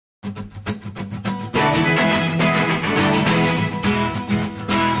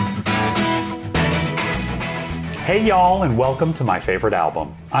Hey y'all, and welcome to My Favorite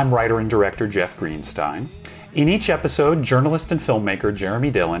Album. I'm writer and director Jeff Greenstein. In each episode, journalist and filmmaker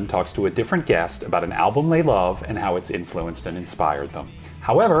Jeremy Dillon talks to a different guest about an album they love and how it's influenced and inspired them.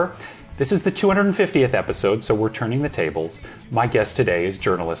 However, this is the 250th episode, so we're turning the tables. My guest today is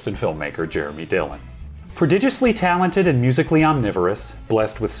journalist and filmmaker Jeremy Dillon. Prodigiously talented and musically omnivorous,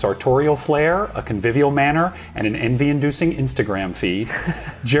 blessed with sartorial flair, a convivial manner, and an envy-inducing Instagram feed,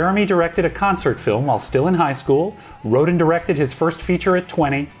 Jeremy directed a concert film while still in high school, wrote and directed his first feature at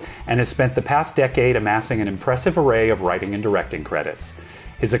 20, and has spent the past decade amassing an impressive array of writing and directing credits.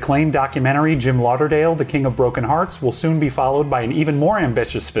 His acclaimed documentary, Jim Lauderdale, The King of Broken Hearts, will soon be followed by an even more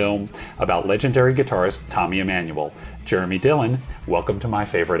ambitious film about legendary guitarist Tommy Emmanuel. Jeremy Dillon, welcome to My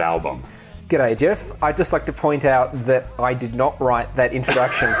Favorite Album. G'day, Jeff. I'd just like to point out that I did not write that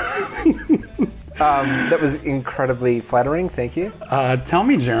introduction. That was incredibly flattering. Thank you. Tell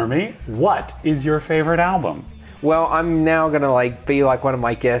me, Jeremy, what is your favorite album? Well, I'm now going to be like one of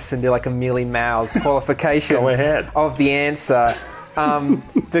my guests and do like a mealy mouthed qualification Go ahead. of the answer.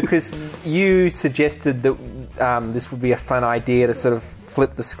 Because you suggested that this would be a fun idea to sort of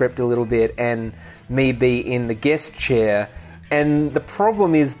flip the script a little bit and me be in the guest chair. And the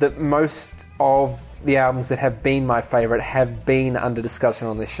problem is that most of the albums that have been my favourite have been under discussion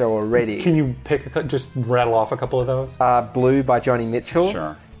on this show already. Can you just rattle off a couple of those? Blue by Joni Mitchell.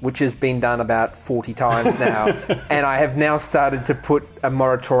 Sure. Which has been done about 40 times now. And I have now started to put a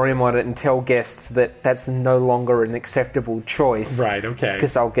moratorium on it and tell guests that that's no longer an acceptable choice. Right, okay.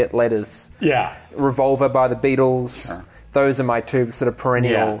 Because I'll get letters. Yeah. Revolver by the Beatles. Sure. Those are my two sort of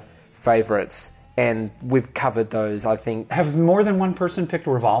perennial favourites. And we've covered those, I think. Has more than one person picked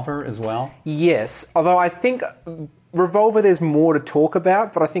Revolver as well? Yes. Although I think Revolver, there's more to talk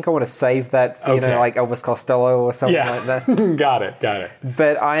about, but I think I want to save that for, like Elvis Costello or something like that. Got it.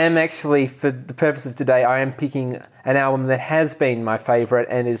 But I am actually, for the purpose of today, I am picking an album that has been my favourite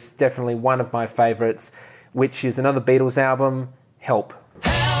and is definitely one of my favourites, which is another Beatles album, Help.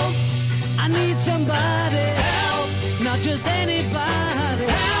 Help! I need somebody. Help! Not just anybody.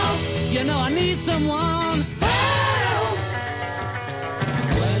 Help! You know I need someone. Help!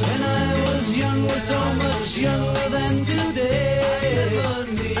 When I was young, was so much younger than today.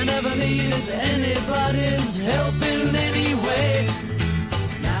 I never needed anybody's help in any way.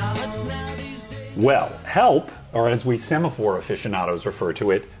 Now these days... Well, Help, or as we semaphore aficionados refer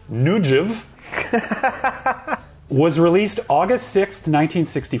to it, Nujiv, was released August 6th,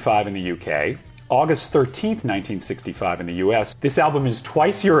 1965 in the UK, August 13th, 1965 in the US. This album is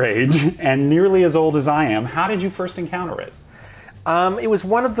twice your age and nearly as old as I am. How did you first encounter it? It was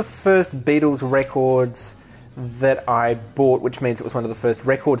one of the first Beatles records that I bought, which means it was one of the first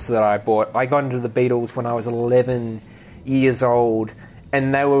records that I bought. I got into the Beatles when I was 11 years old,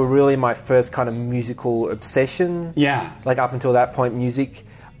 and they were really my first kind of musical obsession. Yeah. Like up until that point,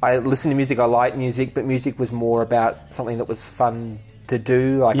 I listened to music, I liked music, but music was more about something that was fun to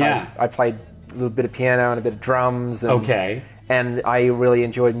do. I played a little bit of piano and a bit of drums. And I really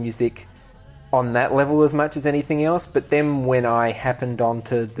enjoyed music on that level as much as anything else. But then when I happened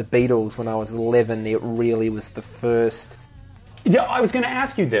onto the Beatles when I was 11, it really was the first... Yeah, I was going to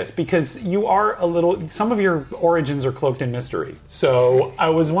ask you this because you are some of your origins are cloaked in mystery. So I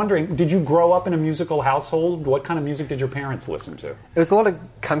was wondering, did you grow up in a musical household? What kind of music did your parents listen to? It was a lot of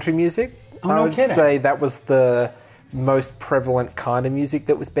country music. Oh, no kidding. I would say that was the most prevalent kind of music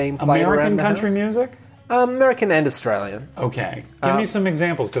that was being played around the country house. music? American and Australian. Okay. Give me some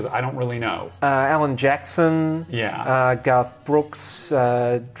examples because I don't really know. Alan Jackson. Yeah. Garth Brooks.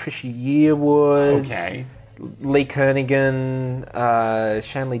 Trisha Yearwood. Okay. Lee Kernaghan,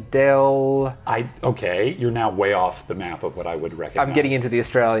 Shanley Dell. Okay, you're now way off the map of what I would recognize. I'm getting into the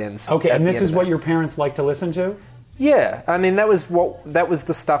Australians. Okay, and this is what your parents like to listen to? Yeah, I mean that was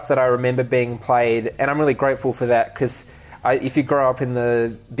the stuff that I remember being played, and I'm really grateful for that because if you grow up in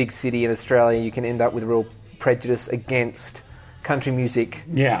the big city in Australia, you can end up with real prejudice against country music,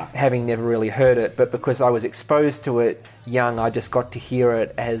 having never really heard it, but because I was exposed to it young, I just got to hear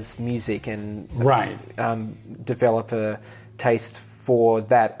it as music and develop a taste for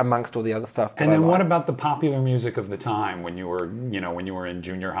that amongst all the other stuff. And then what about the popular music of the time when you were in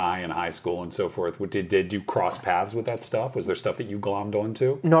junior high and high school and so forth? Did you cross paths with that stuff? Was there stuff that you glommed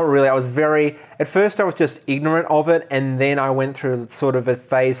onto? Not really. At first I was just ignorant of it, and then I went through sort of a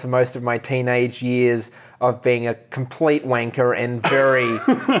phase for most of my teenage years of being a complete wanker and very,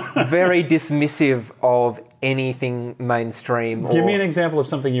 very dismissive of anything mainstream. Give me an example of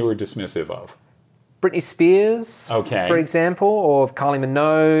something you were dismissive of. Britney Spears, Okay. for example, or Kylie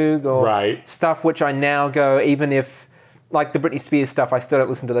Minogue, or Right. stuff which I now go, even if, like the Britney Spears stuff, I still don't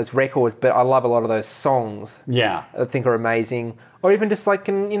listen to those records, but I love a lot of those songs. Yeah. I think are amazing. Or even just like,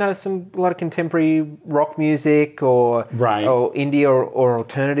 a lot of contemporary rock music or Right. or indie or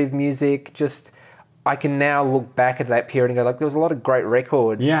alternative music. Just, I can now look back at that period and go, like, there was a lot of great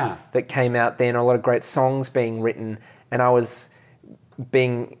records Yeah. that came out then, or a lot of great songs being written, and I was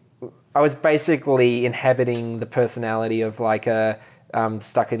basically inhabiting the personality of like a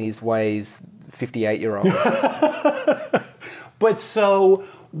stuck in his ways 58-year-old. But so,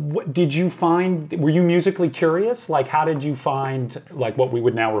 did you find, were you musically curious? Like, how did you find, like, what we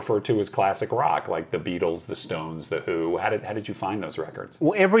would now refer to as classic rock, like the Beatles, the Stones, the Who? How did you find those records?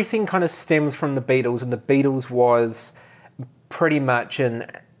 Well, everything kind of stems from the Beatles, and the Beatles was pretty much an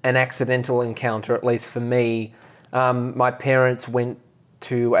accidental encounter, at least for me. My parents went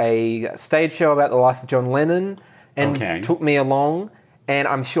to a stage show about the life of John Lennon and took me along, and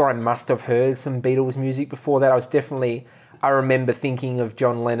I'm sure I must have heard some Beatles music before that. I remember thinking of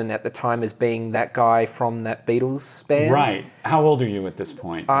John Lennon at the time as being that guy from that Beatles band. Right. How old are you at this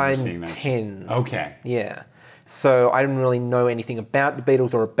point? when you're seeing I'm that? 10. Okay. Yeah. So I didn't really know anything about the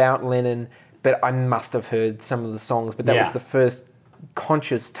Beatles or about Lennon, but I must have heard some of the songs. But that was the first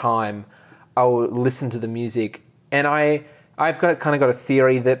conscious time I would listen to the music. And I've kind of got a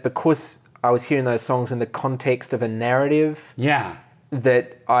theory that because I was hearing those songs in the context of a narrative, Yeah.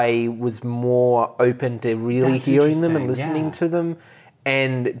 that I was more open to really That's hearing them and interesting, listening to them.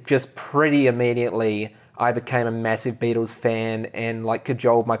 And just pretty immediately, I became a massive Beatles fan and like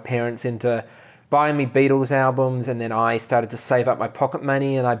cajoled my parents into buying me Beatles albums. And then I started to save up my pocket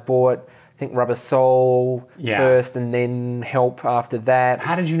money, and I bought, I think, Rubber Soul first, and then Help after that.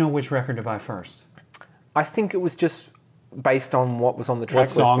 How did you know which record to buy first? I think it was just based on what was on the track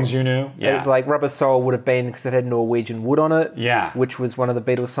What songs listing. you knew? It was like Rubber Soul would have been because it had Norwegian Wood on it. Yeah. Which was one of the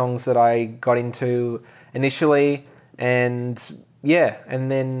Beatles songs that I got into initially. And and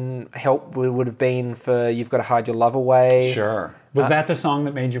then Help would have been for You've Got to Hide Your Love Away. Sure. Was that the song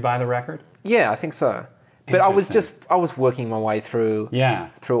that made you buy the record? Yeah, I think so. But I was working my way through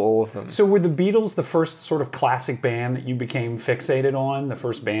all of them. So were the Beatles the first sort of classic band that you became fixated on? The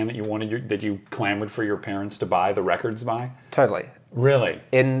first band that you clamored for your parents to buy the records by? Totally. Really?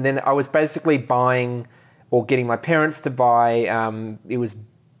 And then I was basically buying or getting my parents to buy, it was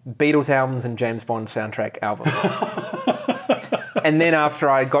Beatles albums and James Bond soundtrack albums. And then after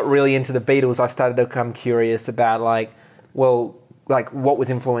I got really into the Beatles, I started to become curious about what was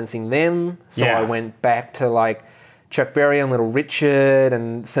influencing them. So I went back to like Chuck Berry and Little Richard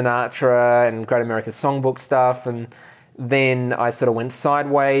and Sinatra and Great American Songbook stuff. And then I sort of went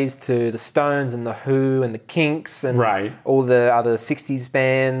sideways to the Stones and the Who and the Kinks and all the other 60s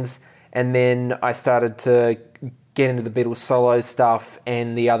bands. And then I started to get into the Beatles solo stuff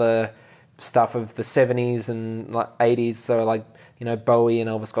and the other stuff of the 70s and like 80s. So like, Bowie and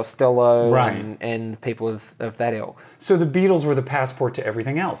Elvis Costello and people of that ilk. So the Beatles were the passport to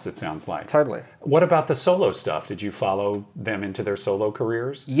everything else, it sounds like. Totally. What about the solo stuff? Did you follow them into their solo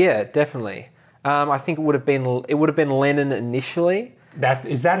careers? Yeah, definitely. I think it would have been Lennon initially.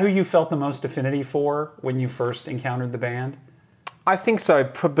 Is that who you felt the most affinity for when you first encountered the band? I think so,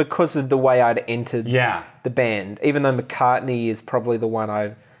 because of the way I'd entered the band. Even though McCartney is probably the one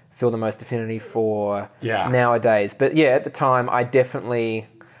I feel the most affinity for nowadays. But yeah, at the time, I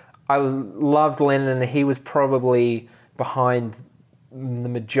loved Lennon, and he was probably behind the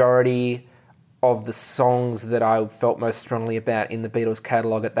majority of the songs that I felt most strongly about in the Beatles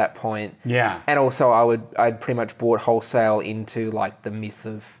catalogue at that point. Yeah. And also I'd pretty much bought wholesale into like the myth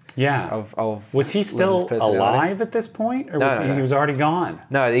of was he still alive at this point? Or No. He was already gone?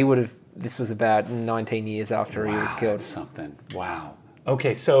 No, this was about 19 years after he was killed. That's something. Wow.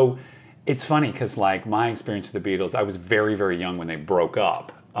 Okay, so it's funny because like my experience with the Beatles, I was very, very young when they broke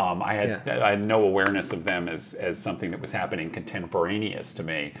up. I had no awareness of them as something that was happening contemporaneous to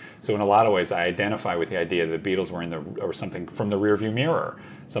me. So in a lot of ways, I identify with the idea that the Beatles were or something from the rearview mirror,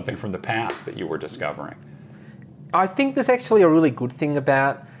 something from the past that you were discovering. I think there's actually a really good thing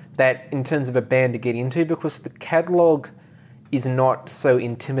about that in terms of a band to get into, because the catalogue is not so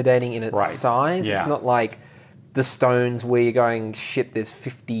intimidating in its size. Yeah. It's not like the Stones where you're going, shit, there's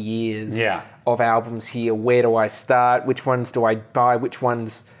 50 years of albums here. Where do I start? Which ones do I buy? Which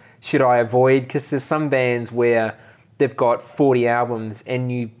ones should I avoid? Because there's some bands where they've got 40 albums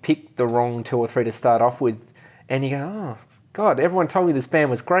and you pick the wrong 2 or 3 to start off with and you go, oh, God, everyone told me this band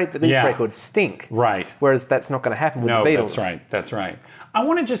was great, but these records stink. Right. Whereas that's not going to happen with the Beatles. That's right. I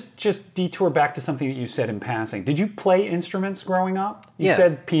want to just detour back to something that you said in passing. Did you play instruments growing up? You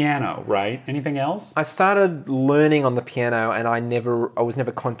said piano, right? Anything else? I started learning on the piano, and I was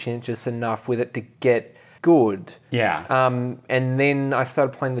never conscientious enough with it to get good. Yeah. And then I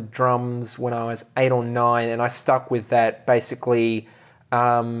started playing the drums when I was 8 or 9, and I stuck with that basically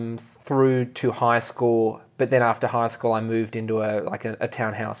through to high school. But then after high school, I moved into a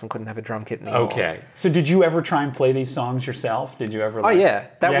townhouse and couldn't have a drum kit anymore. Okay. So did you ever try and play these songs yourself? Did you ever? Oh yeah,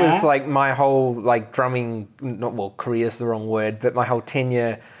 that was like my whole drumming. Career's the wrong word, but my whole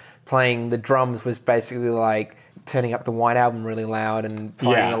tenure playing the drums was basically like turning up the White Album really loud and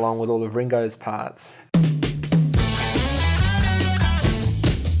playing along with all of Ringo's parts.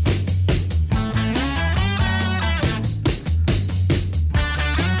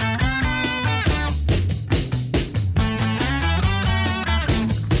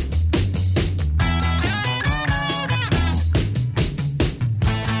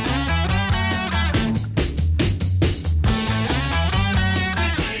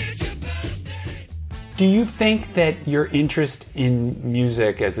 Do you think that your interest in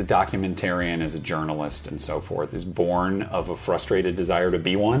music as a documentarian, as a journalist, and so forth is born of a frustrated desire to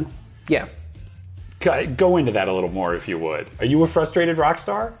be one? Yeah. Go into that a little more, if you would. Are you a frustrated rock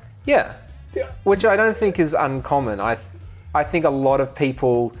star? Yeah. Which I don't think is uncommon. I think a lot of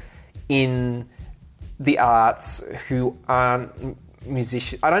people in the arts who aren't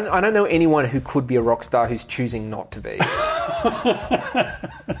musicians... I don't know anyone who could be a rock star who's choosing not to be.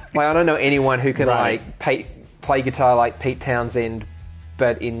 I don't know anyone who can play guitar like Pete Townsend,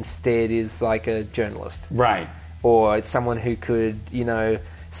 but instead is like a journalist. Right. Or it's someone who could,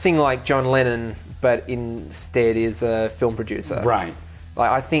 sing like John Lennon, but instead is a film producer. Right.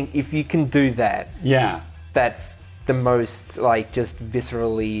 I think if you can do that, that's the most just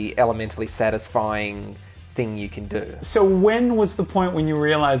viscerally, elementally satisfying thing you can do. So when was the point when you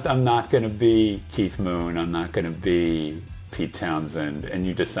realized I'm not going to be Keith Moon, I'm not going to be Pete Townsend, and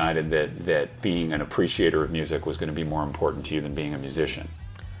you decided that being an appreciator of music was going to be more important to you than being a musician?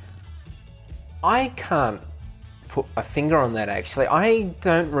 I can't put a finger on that, actually. I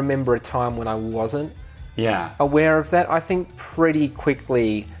don't remember a time when I wasn't aware of that. I think pretty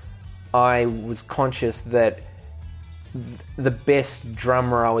quickly I was conscious that the best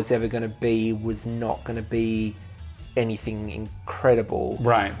drummer I was ever going to be was not going to be anything incredible.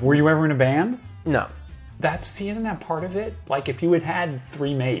 Right. Were you ever in a band? No. Isn't that part of it? Like, if you had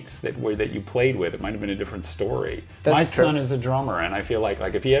 3 mates that you played with, it might have been a different story. My son is a drummer, and I feel like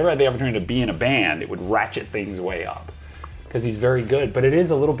if he ever had the opportunity to be in a band, it would ratchet things way up. Because he's very good. But it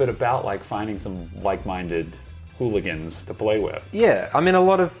is a little bit about, finding some like-minded hooligans to play with. Yeah. I mean, a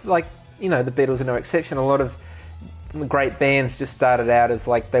lot of, the Beatles are no exception. A lot of great bands just started out as,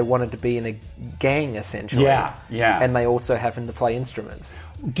 they wanted to be in a gang, essentially. Yeah. And they also happened to play instruments.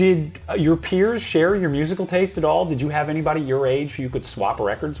 Did your peers share your musical taste at all? Did you have anybody your age who you could swap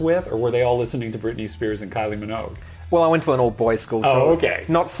records with, or were they all listening to Britney Spears and Kylie Minogue? Well, I went to an all-boys school, so okay.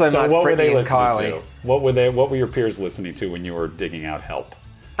 Not so much what Britney were they and Kylie. To? What were your peers listening to when you were digging out Help?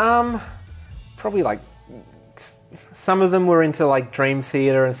 Probably some of them were into Dream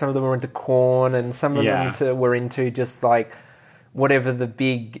Theater, and some of them were into Korn, and some of them were into just whatever the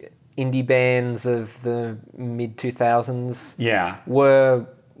big indie bands of the mid-2000s were,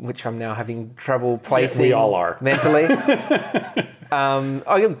 which I'm now having trouble placing. We all are. Mentally. I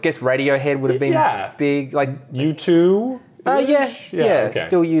guess Radiohead would have been big. U2? Okay.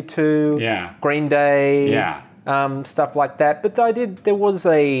 Still U2. Yeah. Green Day. Yeah. Stuff like that. But there was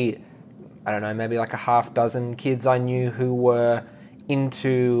maybe a half dozen kids I knew who were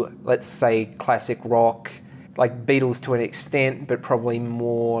into, let's say, classic rock, Beatles to an extent, but probably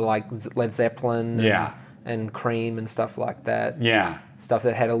more Led Zeppelin and Cream and stuff like that. Yeah. Stuff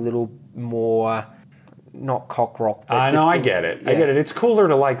that had a little more, not cock rock. But I get it. Yeah. I get it. It's cooler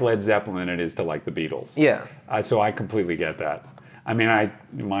to like Led Zeppelin than it is to like the Beatles. Yeah. So I completely get that. I mean,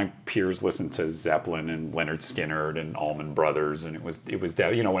 my peers listened to Zeppelin and Leonard Skinner and Allman Brothers, and it was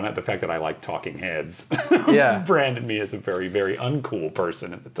when the fact that I liked Talking Heads branded me as a very, very uncool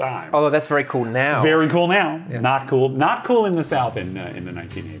person at the time. Although that's very cool now. Very cool now. Yeah. Not cool in the South in the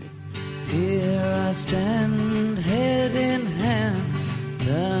 1980s. Here I stand, head in hand,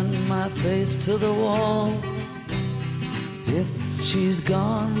 turn my face to the wall. If she's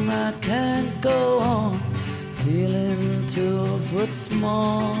gone, I can't go on, feeling 2 foot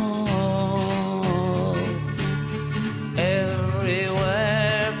small.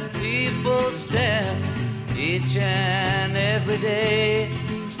 Everywhere people stare, each and every day.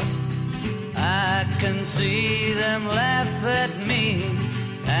 I can see them laugh at me,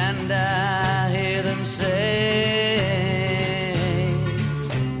 and I hear them say,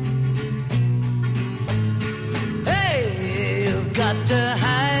 hey, you've got to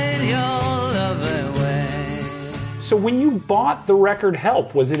hide your love away. So when you bought the record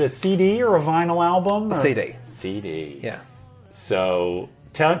Help, was it a CD or a vinyl album? A CD. CD. Yeah. So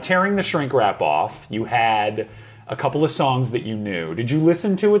tearing the shrink wrap off, you had a couple of songs that you knew. Did you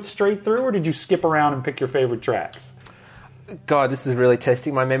listen to it straight through, or did you skip around and pick your favorite tracks? God, this is really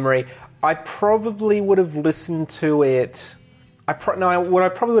testing my memory. I probably would have listened to it. What I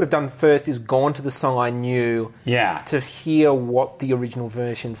probably would have done first is gone to the song I knew to hear what the original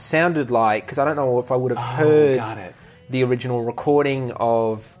version sounded like, because I don't know if I would have heard the original recording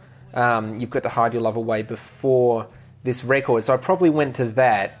of You've Got to Hide Your Love Away before this record. So I probably went to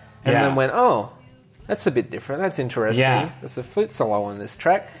that and then went, oh, that's a bit different. That's interesting. Yeah. There's a flute solo on this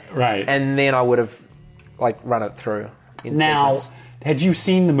track. Right. And then I would have run it through in sequence. Had you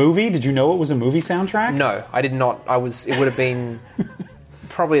seen the movie? Did you know it was a movie soundtrack? No, I did not. It would have been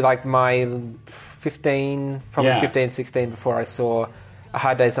probably like my 15, 16 before I saw A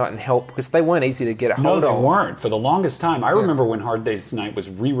Hard Day's Night and Help, because they weren't easy to get a hold of. No, they weren't. For the longest time. I remember when Hard Day's Night was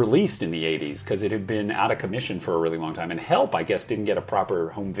re-released in the 80s, because it had been out of commission for a really long time. And Help, I guess, didn't get a proper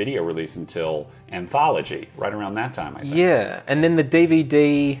home video release until Anthology, right around that time, I think. Yeah, and then the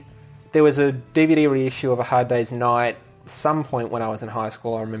DVD, there was a DVD reissue of A Hard Day's Night some point when I was in high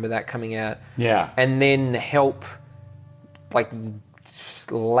school. I remember that coming out. Yeah. And then Help,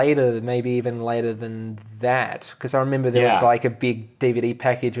 later, maybe even later than that, because I remember there was a big DVD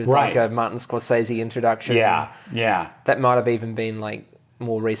package with a Martin Scorsese introduction. Yeah. That might have even been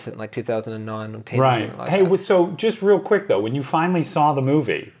more recent, like 2009 or 10. Right. Or something like Hey, that. so just real quick though, when you finally saw the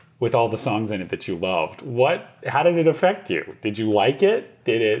movie with all the songs in it that you loved, how did it affect you? Did you like it?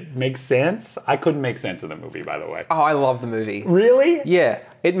 Did it make sense? I couldn't make sense of the movie, by the way. Oh, I love the movie. Really? Yeah.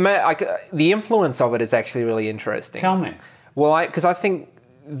 The influence of it is actually really interesting. Tell me. Well, because I think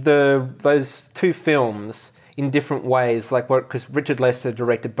those two films in different ways, because Richard Lester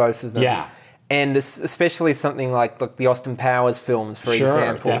directed both of them. Yeah. And especially something like the Austin Powers films, for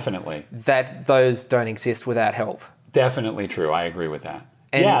example. Sure, definitely. Those don't exist without Help. Definitely true. I agree with that.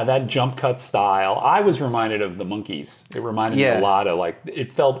 And that jump cut style. I was reminded of the Monkees. It reminded me a lot of it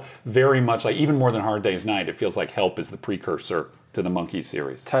felt very much like, even more than Hard Day's Night, it feels like Help is the precursor to the Monkees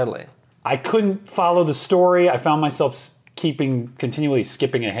series. Totally. I couldn't follow the story. I found myself continually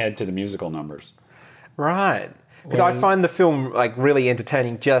skipping ahead to the musical numbers. Right. Because I find the film really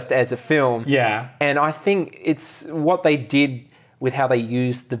entertaining just as a film. Yeah. And I think it's what they did with how they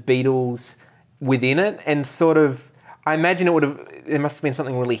used the Beatles within it, and sort of, I imagine there must have been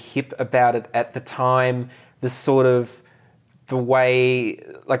something really hip about it at the time. The way,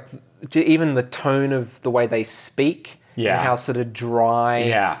 even the tone of the way they speak. Yeah. And how sort of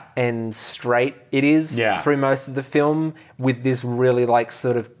dry and straight it is through most of the film, with this really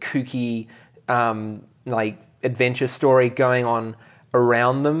sort of kooky adventure story going on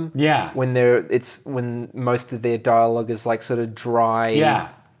around them. Yeah. When most of their dialogue is sort of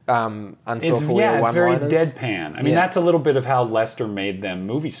dry. Unsoulful it's very one-liners. deadpan. I mean, that's a little bit of how Lester made them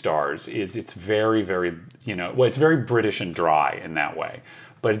movie stars. It's very, very, it's very British and dry in that way.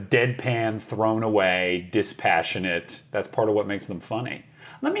 But deadpan, thrown away, dispassionate. That's part of what makes them funny.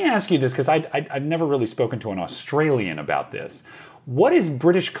 Let me ask you this, because I've never really spoken to an Australian about this. What does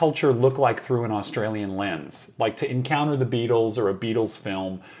British culture look like through an Australian lens? Like, to encounter the Beatles or a Beatles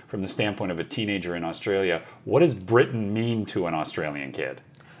film from the standpoint of a teenager in Australia, what does Britain mean to an Australian kid?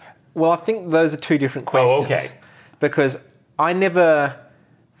 Well, I think those are two different questions. Oh, okay. Because I never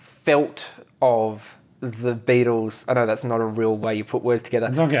felt of the Beatles. I know that's not a real way you put words together.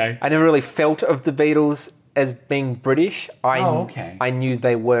 It's okay. I never really felt of the Beatles as being British. I knew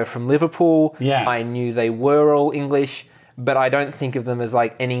they were from Liverpool. Yeah. I knew they were all English, but I don't think of them as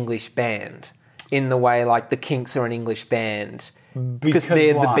an English band in the way the Kinks are an English band. Because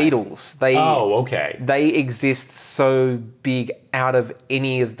they're why? the Beatles. They exist so big out of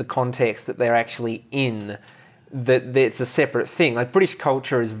any of the context that they're actually in, that it's a separate thing. British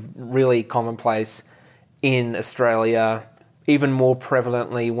culture is really commonplace in Australia, even more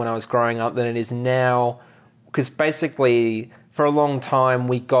prevalently when I was growing up than it is now, because basically for a long time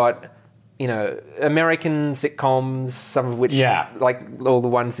we got American sitcoms, some of which, all the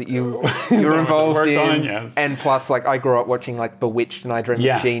ones that you were involved in, and plus, I grew up watching Bewitched and I Dream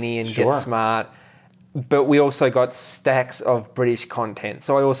of Jeannie and Get Smart, but we also got stacks of British content.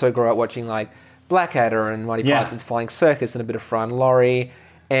 So I also grew up watching Blackadder and Monty Python's Flying Circus and a bit of Fran Laurie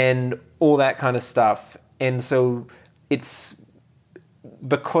and all that kind of stuff. And so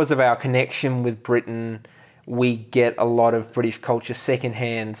because of our connection with Britain, we get a lot of British culture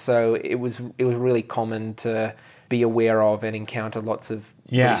secondhand. So it was really common to be aware of and encounter lots of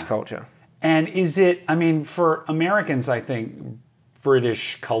British culture. And is it, I mean, for Americans, I think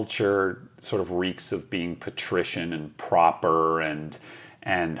British culture sort of reeks of being patrician and proper and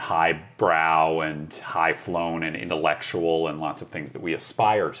highbrow and high-flown and intellectual and lots of things that we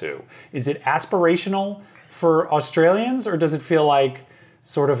aspire to. Is it aspirational for Australians, or does it feel like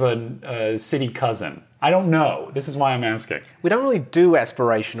sort of a city cousin? I don't know. This is why I'm asking. We don't really do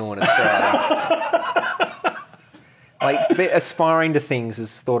aspirational in Australia. Like, aspiring to things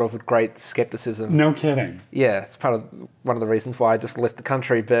is thought of with great skepticism. No kidding. Yeah, it's one of the reasons why I just left the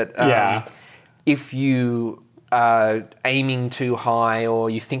country. But if you are aiming too high, or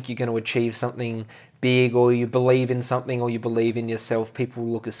you think you're going to achieve something big, or you believe in something, or you believe in yourself, people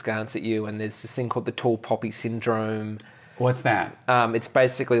look askance at you. And there's this thing called the tall poppy syndrome. What's that? It's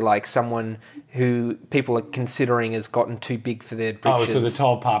basically like someone who people are considering has gotten too big for their britches. Oh, so the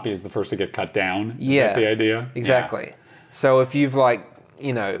tall poppy is the first to get cut down? Yeah. Is that the idea? Exactly. Yeah. So if you've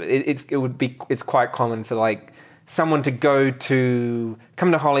it's quite common for like someone to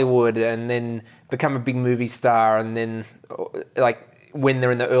come to Hollywood and then become a big movie star, and then like when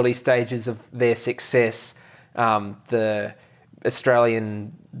they're in the early stages of their success, the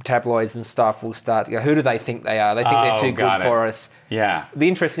Australian tabloids and stuff will start to go, who do they think they are? They think they're too good for us. Yeah. The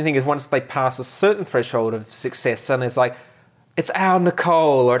interesting thing is once they pass a certain threshold of success, suddenly it's like, it's our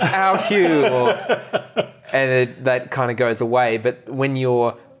Nicole or it's our Hugh, and that kind of goes away. But when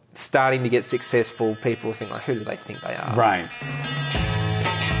you're starting to get successful, people think like, who do they think they are? Right.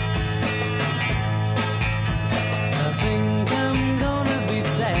 I think I'm gonna be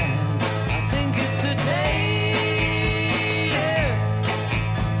sad. I think it's today.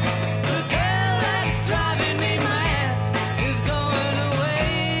 The girl that's driving me mad is going away.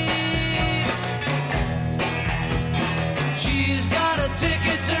 She's got a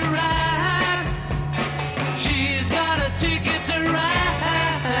ticket to ride. She's got a ticket to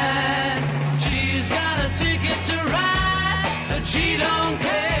ride. She's got a ticket to ride, but she don't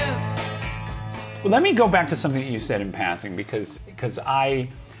care. Well, let me go back to something that you said in passing, because I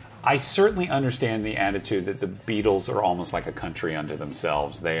certainly understand the attitude that the Beatles are almost like a country unto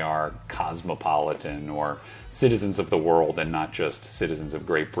themselves. They are cosmopolitan, or citizens of the world, and not just citizens of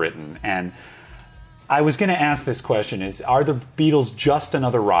Great Britain. And I was going to ask this question, are the Beatles just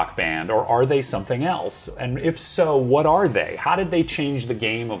another rock band, or are they something else? And if so, what are they? How did they change the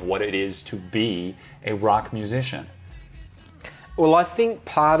game of what it is to be a rock musician? Well, I think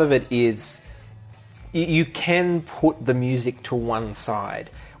part of it is you can put the music to one side,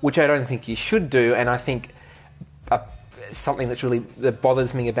 which I don't think you should do. And I think something that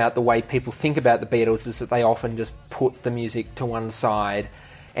bothers me about the way people think about the Beatles is that they often just put the music to one side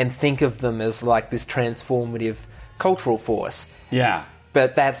and think of them as like this transformative cultural force. Yeah.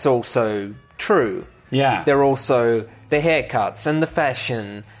 But that's also true. Yeah. They're also the haircuts and the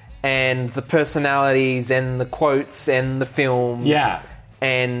fashion and the personalities and the quotes and the films. Yeah.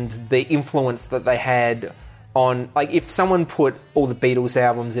 And the influence that they had on... Like, if someone put all the Beatles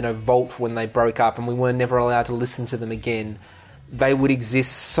albums in a vault when they broke up and we were never allowed to listen to them again, they would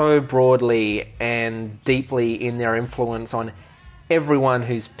exist so broadly and deeply in their influence on everyone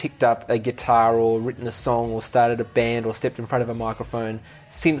who's picked up a guitar or written a song or started a band or stepped in front of a microphone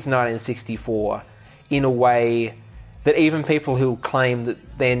since 1964, in a way that even people who claim that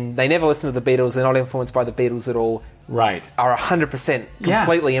then they never listened to the Beatles, they're not influenced by the Beatles at all, right, are 100%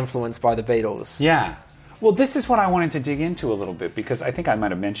 completely influenced by the Beatles. Yeah. Well, this is what I wanted to dig into a little bit, because I think I might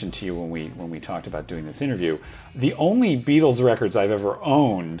have mentioned to you when we talked about doing this interview, the only Beatles records I've ever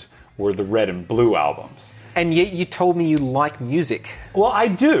owned were the Red and Blue albums. And yet you told me you like music. Well, I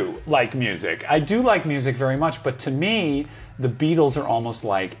do like music. I do like music very much, but to me, the Beatles are almost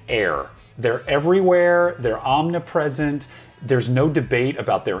like air. They're everywhere, they're omnipresent, there's no debate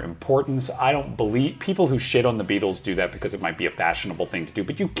about their importance. I don't believe people who shit on the Beatles do that because it might be a fashionable thing to do,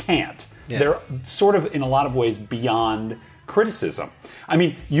 but you can't. Yeah. They're sort of, in a lot of ways, beyond criticism. I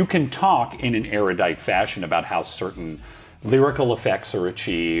mean, you can talk in an erudite fashion about how certain lyrical effects are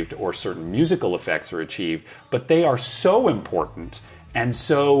achieved or certain musical effects are achieved, but they are so important, and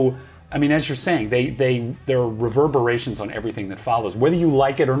so, I mean, as you're saying, there are reverberations on everything that follows, whether you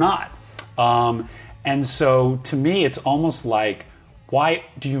like it or not. And so, to me, it's almost like, why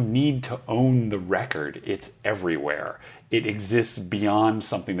do you need to own the record? It's everywhere. It exists beyond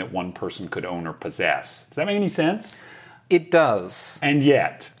something that one person could own or possess. Does that make any sense? It does. And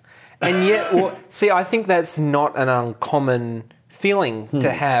yet, well, see, I think that's not an uncommon feeling to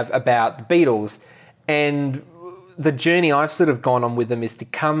have about the Beatles. And the journey I've sort of gone on with them is to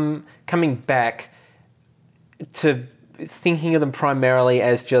coming back to thinking of them primarily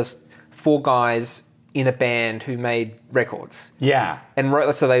as just four guys in a band who made records. Yeah. And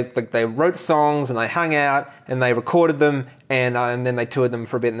so they wrote songs and they hung out and they recorded them and then they toured them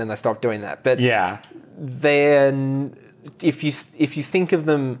for a bit and then they stopped doing that. But then if you think of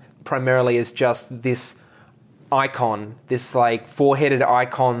them primarily as just this icon, this like four-headed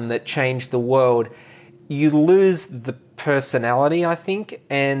icon that changed the world, you lose the personality, I think.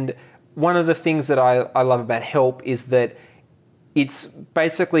 And one of the things that I love about Help is that it's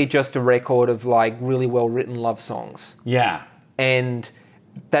basically just a record of like really well-written love songs. Yeah. And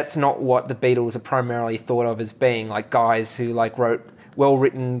that's not what the Beatles are primarily thought of as being, like guys who like wrote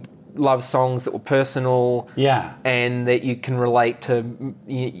well-written love songs that were personal. Yeah. And that you can relate to,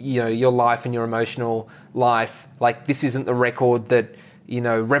 you know, your life and your emotional life. Like, this isn't the record that, you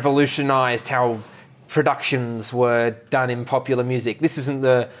know, revolutionized how productions were done in popular music. This isn't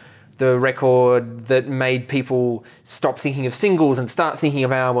the record that made people stop thinking of singles and start thinking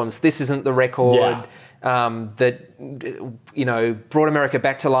of albums. This isn't the record that, you know, brought America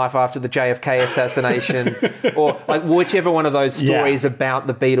back to life after the JFK assassination, or like whichever one of those stories about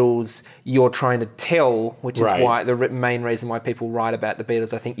the Beatles you're trying to tell, which is why the main reason why people write about the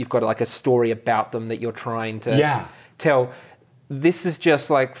Beatles. I think you've got like a story about them that you're trying to tell. This is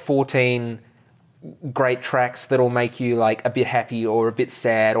just like 14 great tracks that'll make you like a bit happy or a bit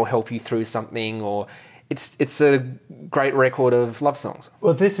sad or help you through something, or it's a great record of love songs.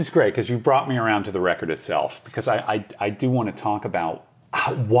 Well, this is great because you brought me around to the record itself, because I do want to talk about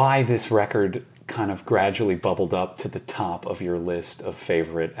why this record kind of gradually bubbled up to the top of your list of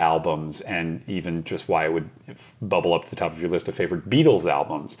favorite albums, and even just why it would bubble up to the top of your list of favorite Beatles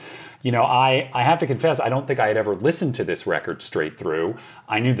albums. You know, I have to confess, I don't think I had ever listened to this record straight through.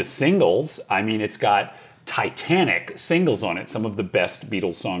 I knew the singles. I mean, it's got titanic singles on it, some of the best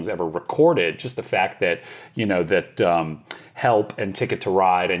Beatles songs ever recorded. Just the fact that, you know, that Help and Ticket to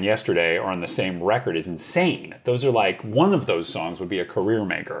Ride and Yesterday are on the same record is insane. Those are like, one of those songs would be a career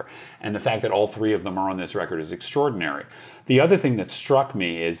maker. And the fact that all three of them are on this record is extraordinary. The other thing that struck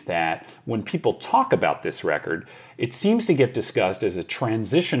me is that when people talk about this record, it seems to get discussed as a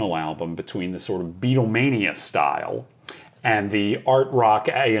transitional album between the sort of Beatlemania style and the art rock,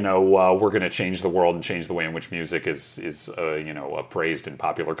 you know, we're going to change the world and change the way in which music is you know, praised in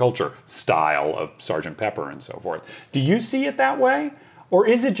popular culture style of Sgt. Pepper and so forth. Do you see it that way? Or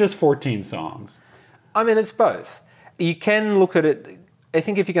is it just 14 songs? I mean, it's both. You can look at it, I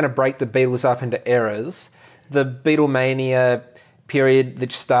think if you're going to break the Beatles up into eras, the Beatlemania period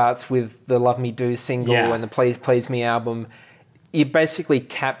that starts with the Love Me Do single and the Please Me album, you basically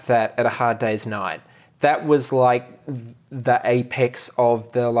cap that at A Hard Day's Night. That was like the apex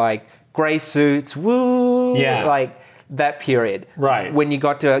of the like grey suits, woo, like that period. Right. When you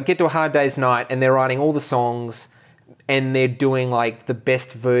get to A Hard Day's Night and they're writing all the songs and they're doing like the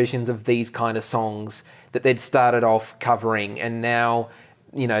best versions of these kind of songs that they'd started off covering, and now,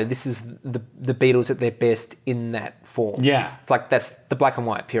 you know, this is the Beatles at their best in that form. Yeah. It's like that's the black and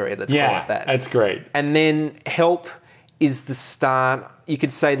white period, let's call it that. That's great. And then Help is the start. You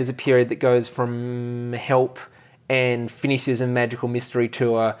could say there's a period that goes from Help and finishes in Magical Mystery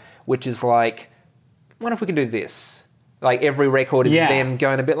Tour, which is like, what if we can do this? Like every record is them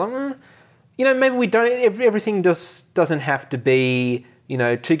going a bit like, you know, maybe we don't, everything doesn't have to be, you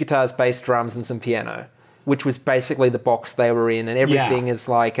know, two guitars, bass, drums, and some piano, which was basically the box they were in, and everything is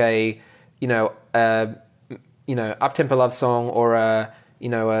like a, you know, up-tempo love song or a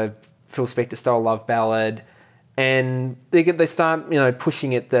Phil Spector style love ballad. And they start, you know,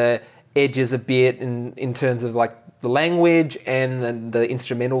 pushing at the edges a bit in terms of like the language and the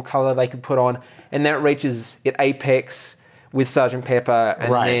instrumental colour they could put on, and that reaches its apex with Sgt. Pepper,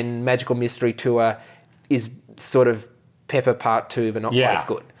 and then Magical Mystery Tour is sort of Pepper Part 2, but not quite as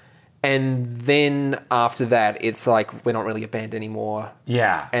good. And then after that, it's like we're not really a band anymore.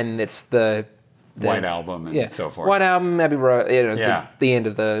 Yeah, and it's the White Album and so forth. White Album, Abbey Road, you know, the end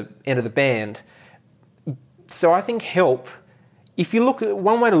of the band. So I think Help, if you look at,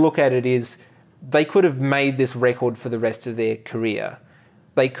 one way to look at it is they could have made this record for the rest of their career.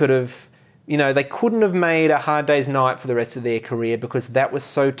 They could have, you know, they couldn't have made A Hard Day's Night for the rest of their career because that was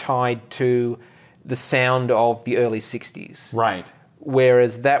so tied to the sound of the early 60s. Right.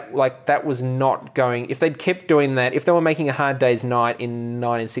 Whereas that was not going, if they'd kept doing that, if they were making A Hard Day's Night in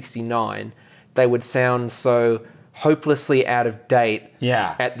 1969, they would sound so hopelessly out of date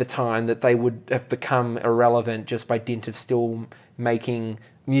at the time that they would have become irrelevant just by dint of still making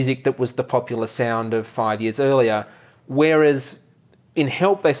music that was the popular sound of 5 years earlier. Whereas in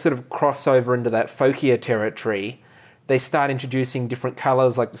Help, they sort of cross over into that folkier territory, they start introducing different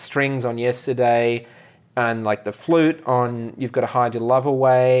colours, like the strings on Yesterday and like the flute on You've Got to Hide Your Love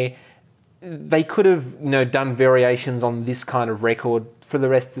Away. They could have, done variations on this kind of record for the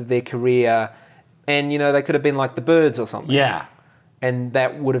rest of their career, and, they could have been like the Byrds or something. Yeah. And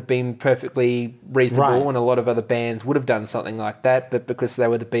that would have been perfectly reasonable, Right. and a lot of other bands would have done something like that, but because they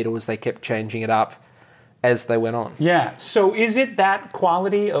were the Beatles, they kept changing it up as they went on. Yeah. So is it that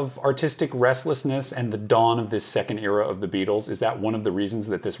quality of artistic restlessness and the dawn of this second era of the Beatles, is that one of the reasons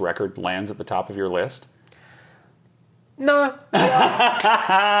that this record lands at the top of your list? No.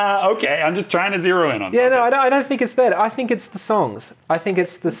 Okay, I'm just trying to zero in on Yeah, something. no, I don't think it's that. I think it's the songs. I think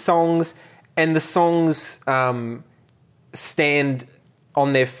it's the songs, and the songs stand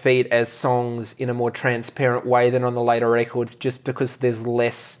on their feet as songs in a more transparent way than on the later records, just because there's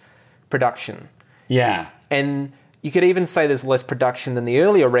less production. Yeah. And you could even say there's less production than the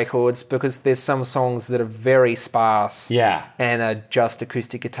earlier records, because there's some songs that are very sparse and are just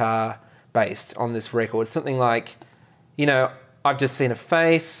acoustic guitar based on this record. Something like, I've Just Seen a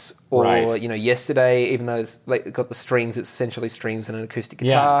Face, or, Right. Yesterday, even though it's got the strings, it's essentially strings and an acoustic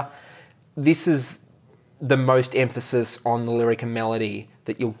guitar. This is the most emphasis on the lyric and melody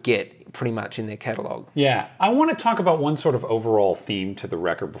that you'll get pretty much in their catalogue. Yeah. I want to talk about one sort of overall theme to the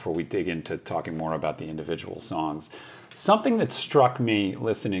record before we dig into talking more about the individual songs. Something that struck me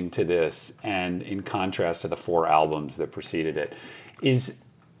listening to this, and in contrast to the 4 albums that preceded it, is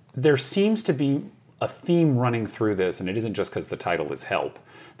there seems to be a theme running through this, and it isn't just because the title is Help.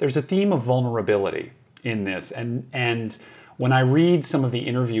 There's a theme of vulnerability in this, and when I read some of the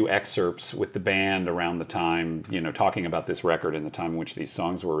interview excerpts with the band around the time, talking about this record and the time in which these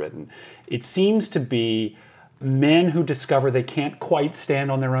songs were written, it seems to be men who discover they can't quite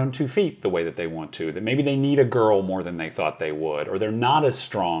stand on their own 2 feet the way that they want to, that maybe they need a girl more than they thought they would, or they're not as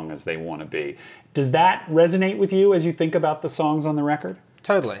strong as they want to be. Does that resonate with you as you think about the songs on the record?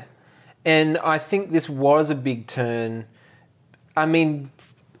 Totally. And I think this was a big turn. I mean,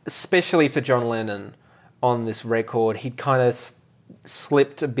 especially for John Lennon on this record, he'd kind of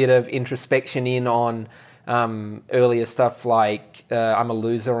slipped a bit of introspection in on earlier stuff like I'm a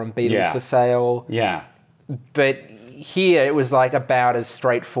Loser on Beatles for Sale. Yeah. But here it was like about as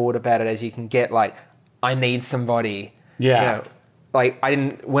straightforward about it as you can get. Like, I need somebody. Yeah.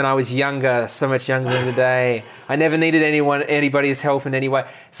 When I was younger, so much younger than today, I never needed anybody's help in any way.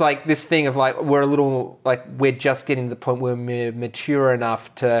 It's like this thing of like, we're just getting to the point where we're mature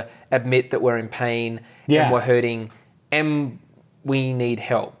enough to admit that we're in pain and we're hurting and we need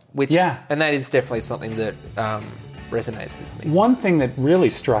help. And that is definitely something that resonates with me. One thing that really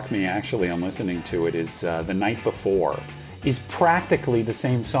struck me actually on listening to it is The Night Before is practically the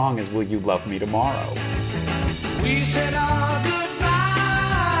same song as Will You Love Me Tomorrow? We said our goodbye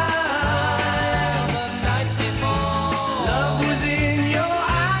the night before. Love was in your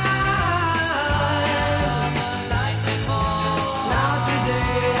eyes the night before. Now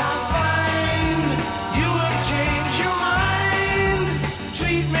today I find you have changed your mind.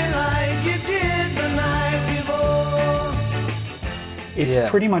 Treat me like you did the night before. It's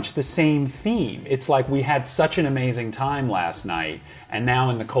pretty much the same theme. It's like, we had such an amazing time last night, and now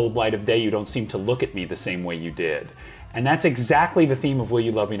in the cold light of day you don't seem to look at me the same way you did. And that's exactly the theme of Will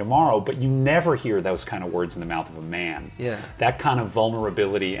You Love Me Tomorrow, but you never hear those kind of words in the mouth of a man. Yeah. That kind of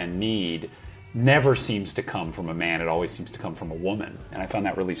vulnerability and need never seems to come from a man. It always seems to come from a woman. And I found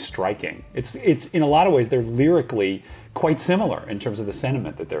that really striking. It's in a lot of ways, they're lyrically quite similar in terms of the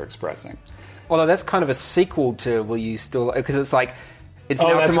sentiment that they're expressing. Although that's kind of a sequel to Will You Still... Because it's like, it's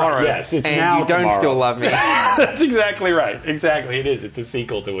now that's tomorrow. Right. Yes, it's and now you don't tomorrow. still love me. That's exactly right. Exactly, it is. It's a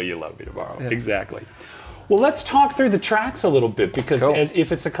sequel to Will You Love Me Tomorrow. Yeah. Exactly. Well, let's talk through the tracks a little bit, because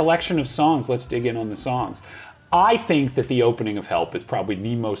if it's a collection of songs, let's dig in on the songs. I think that the opening of Help is probably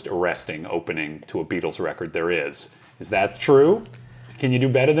the most arresting opening to a Beatles record there is. Is that true? Can you do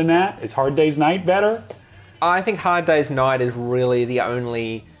better than that? Is Hard Day's Night better? I think Hard Day's Night is really the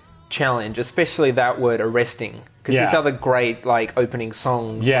only challenge, especially that word, arresting. Because there's other great opening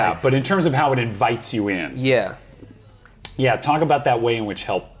songs. Yeah, but in terms of how it invites you in. Yeah. Yeah, talk about that way in which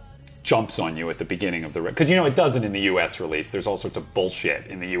Help jumps on you at the beginning of the record. Because, it doesn't in the U.S. release. There's all sorts of bullshit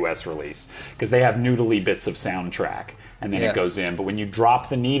in the U.S. release. Because they have noodly bits of soundtrack, and then it goes in. But when you drop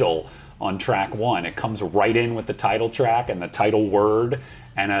the needle on track 1, it comes right in with the title track and the title word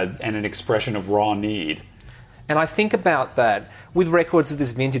and an expression of raw need. And I think about that. With records of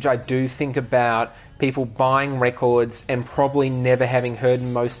this vintage, I do think about people buying records and probably never having heard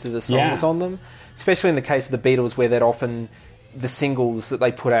most of the songs on them. Especially in the case of the Beatles, where that often the singles that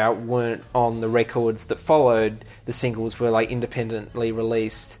they put out weren't on the records that followed. The singles were independently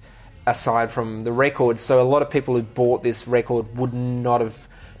released. aside from the record. So a lot of people who bought this record would not have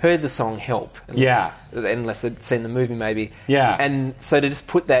heard the song Help. Yeah. Unless they'd seen the movie, maybe. Yeah. And so to just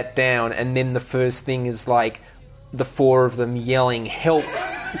put that down, and then the first thing is like the four of them yelling help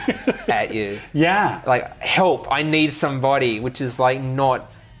at you. Yeah. Like, help, I need somebody, which is like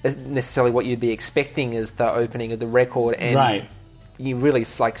not necessarily what you'd be expecting as the opening of the record. And right. you really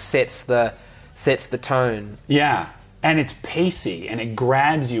like sets the tone. Yeah. And it's pacey, and it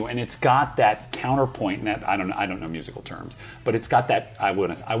grabs you, and it's got that counterpoint. And that I don't know musical terms, but it's got that. I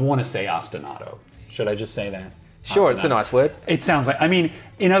want to say ostinato. Should I just say that? Sure, Ostinato. It's a nice word. It sounds like. I mean,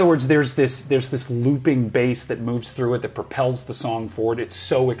 in other words, there's this looping bass that moves through it that propels the song forward. It's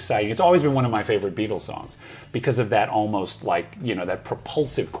so exciting. It's always been one of my favorite Beatles songs because of that almost like that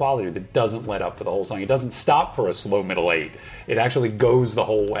propulsive quality that doesn't let up for the whole song. It doesn't stop for a slow middle eight. It actually goes the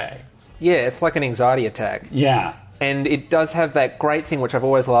whole way. Yeah, it's like an anxiety attack. Yeah. And it does have that great thing, which I've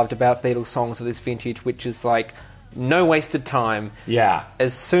always loved about Beatles songs of this vintage, which is like no wasted time. Yeah.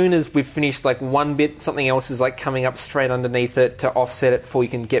 As soon as we've finished like one bit, something else is like coming up straight underneath it to offset it before you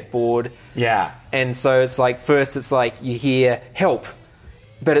can get bored. Yeah. And so it's like, first it's like you hear help,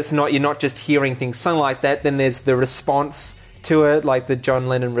 but it's not, you're not just hearing things sung like that. Then there's the response to it, like the John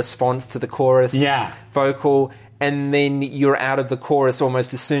Lennon response to the chorus vocal. And then you're out of the chorus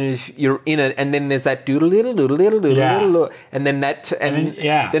almost as soon as you're in it, and then there's that doodle-diddle, doodle-diddle, doodle-diddle, and then that,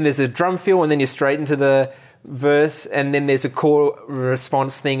 then there's a drum fill, and then you're straight into the verse, and then there's a core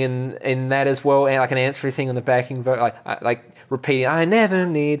response thing in that as well, and like an answering thing on the backing, like repeating, I never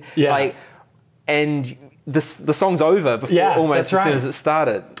need, and the song's over before almost as soon as it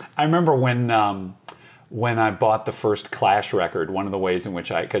started. I remember when I bought the first Clash record, one of the ways in which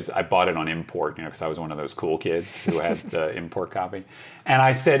because I bought it on import, because I was one of those cool kids who had the import copy, and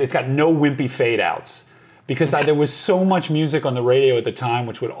I said it's got no wimpy fade outs because there was so much music on the radio at the time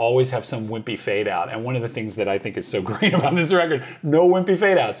which would always have some wimpy fade out. And one of the things that I think is so great about this record, no wimpy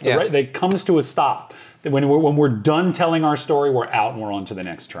fade outs. It comes to a stop. When we're done telling our story, we're out and we're on to the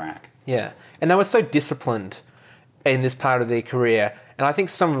next track. Yeah, and they were so disciplined in this part of their career. And I think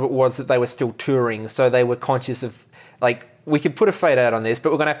some of it was that they were still touring, so they were conscious of, like, we could put a fade out on this,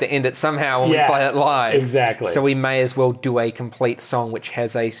 but we're going to have to end it somehow when we play it live. Exactly. So we may as well do a complete song which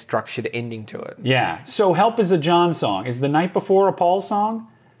has a structured ending to it. Yeah. So Help is a John song. Is The Night Before a Paul song?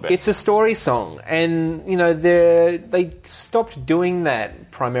 It's a story song. And, they stopped doing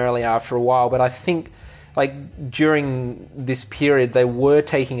that primarily after a while, but I think, like, during this period, they were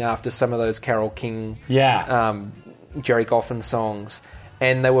taking after some of those Carole King... Jerry Goffin songs,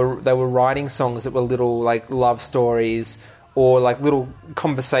 and they were writing songs that were little like love stories or like little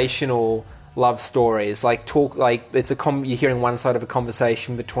conversational love stories, like you're hearing one side of a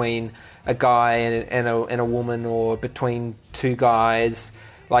conversation between a guy and a woman, or between two guys,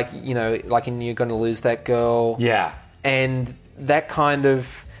 like in You're Gonna Lose That Girl, and that kind of.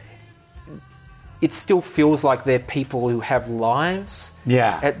 It still feels like they're people who have lives.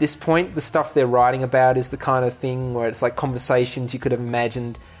 Yeah. At this point, the stuff they're writing about is the kind of thing where it's like conversations you could have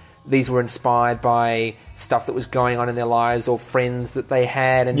imagined. These were inspired by stuff that was going on in their lives or friends that they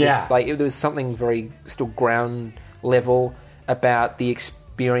had, and just like there was something very still ground level about the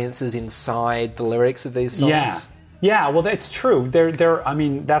experiences inside the lyrics of these songs. Yeah. Yeah. Well, that's true. I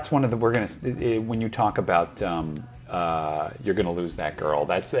mean, that's one of the when you talk about. You're Gonna Lose That Girl.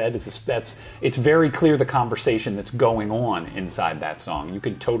 It's very clear the conversation that's going on inside that song. You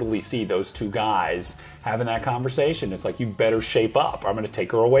can totally see those two guys having that conversation. It's like, you better shape up, or I'm going to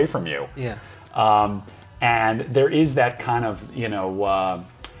take her away from you. Yeah. And there is that kind of,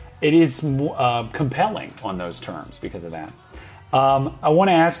 it is compelling on those terms because of that. I want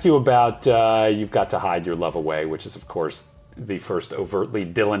to ask you about You've Got to Hide Your Love Away, which is, of course, the first overtly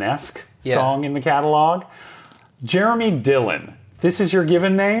Dylan-esque song in the catalog. Jeremy Dillon. This is your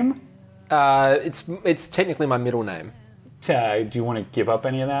given name? It's technically my middle name. Do you want to give up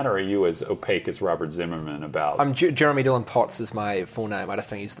any of that, or are you as opaque as Robert Zimmerman about... Jeremy Dillon Potts is my full name. I just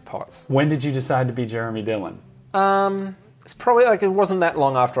don't use the Potts. When did you decide to be Jeremy Dillon? It's probably it wasn't that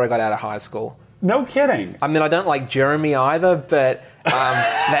long after I got out of high school. No kidding. I mean, I don't like Jeremy either, but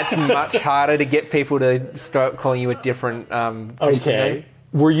that's much harder to get people to start calling you a different Christian name.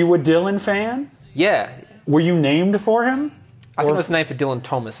 Were you a Dylan fan? Yeah. Were you named for him? I think it was named for Dylan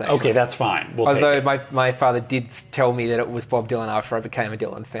Thomas, actually. Okay, that's fine. Although my father did tell me that it was Bob Dylan after I became a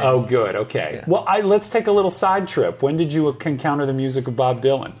Dylan fan. Oh, good. Okay. Yeah. Well, let's take a little side trip. When did you encounter the music of Bob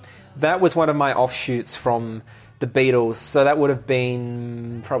Dylan? That was one of my offshoots from the Beatles. So that would have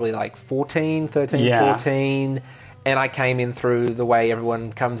been probably like 14. and I came in through the way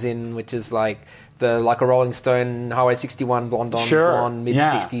everyone comes in, which is like a Rolling Stone, Highway 61, blonde on blonde,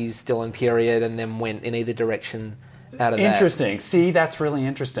 mid-60s Dylan period, and then went in either direction out of that. Interesting. See, that's really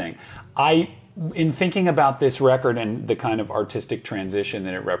interesting. In thinking about this record and the kind of artistic transition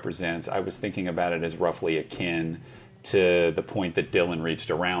that it represents, I was thinking about it as roughly akin to the point that Dylan reached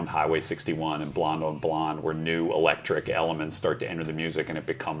around Highway 61 and Blonde on Blonde, where new electric elements start to enter the music and it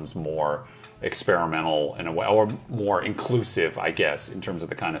becomes more experimental in a way, or more inclusive, I guess, in terms of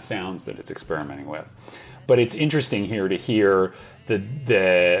the kind of sounds that it's experimenting with. But it's interesting here to hear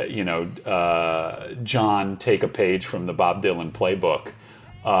John take a page from the Bob Dylan playbook.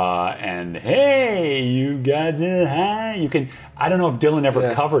 And hey, you got to you can. I don't know if Dylan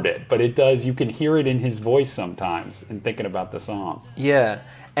ever covered it, but it does. You can hear it in his voice sometimes in thinking about the song. Yeah,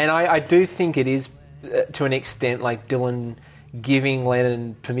 and I do think it is to an extent like Dylan giving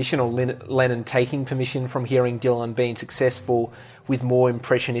Lennon permission, or Lennon taking permission from hearing Dylan being successful with more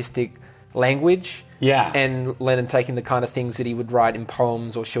impressionistic language. Yeah, and Lennon taking the kind of things that he would write in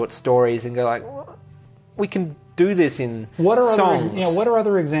poems or short stories and go like, well, we can do this in songs. What are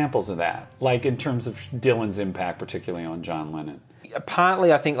other examples of that? Like in terms of Dylan's impact, particularly on John Lennon?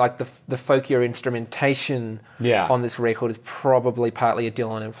 Partly, I think like the folkier instrumentation on this record is probably partly a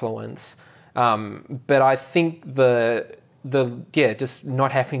Dylan influence. But I think just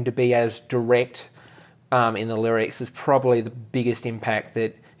not having to be as direct in the lyrics is probably the biggest impact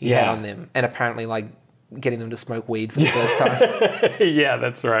that he had on them. And apparently, like getting them to smoke weed for the first time. Yeah,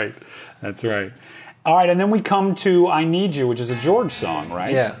 that's right. That's right. All right, and then we come to I Need You, which is a George song,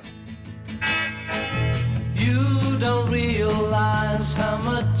 right? Yeah. You don't realize how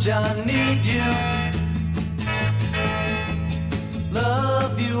much I need you.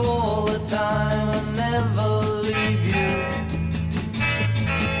 Love you all the time and never leave you.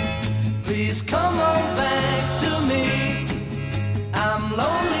 Please come on back to me. I'm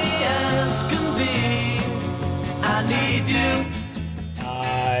lonely as can be. I need you.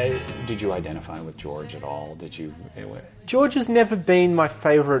 Did you identify with George at all? Did you? George has never been my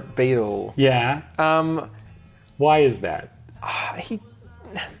favourite Beatle. Yeah. Why is that?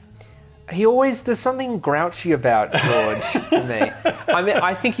 He always there's something grouchy about George for me. I mean,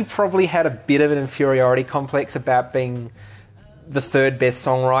 I think he probably had a bit of an inferiority complex about being the third best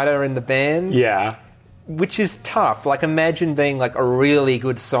songwriter in the band. Yeah. Which is tough. Like, imagine being like a really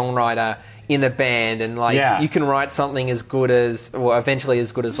good songwriter in a band, and like you can write something as good as, or eventually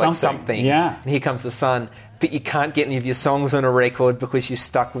as good as like something. Yeah. And Here Comes the Sun, but you can't get any of your songs on a record because you're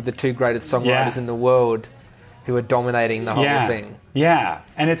stuck with the two greatest songwriters in the world who are dominating the whole thing. Yeah,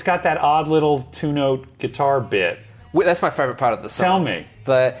 and it's got that odd little two-note guitar bit. Well, that's my favourite part of the song. Tell me.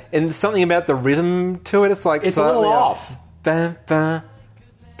 And something about the rhythm to it, it's like it's a little off. Ba, ba,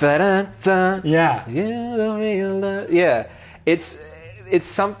 ba-da-da. Yeah. Yeah. It's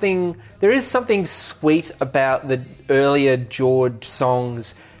something. There is something sweet about the earlier George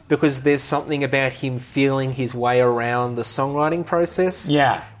songs because there's something about him feeling his way around the songwriting process.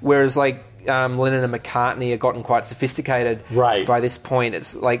 Yeah. Whereas like Lennon and McCartney have gotten quite sophisticated. Right. By this point,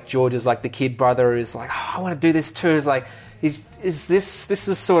 it's like George is like the kid brother who's like, oh, I want to do this too. It's like, is this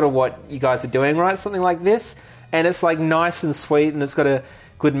is sort of what you guys are doing, right? Something like this, and it's like nice and sweet, and it's got a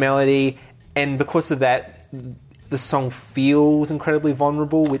good melody, and because of that, the song feels incredibly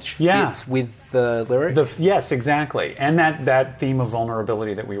vulnerable, which fits with the lyric. Yes, exactly. And that theme of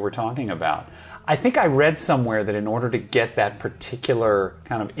vulnerability that we were talking about. I think I read somewhere that in order to get that particular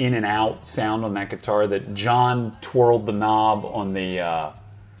kind of in and out sound on that guitar, that John twirled the knob on the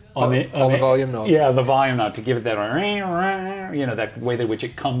volume knob. Yeah, the volume knob to give it that, that way in which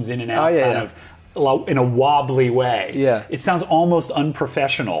it comes in and out of in a wobbly way. Yeah. It sounds almost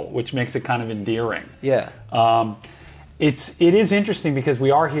unprofessional, which makes it kind of endearing. Yeah. It is interesting because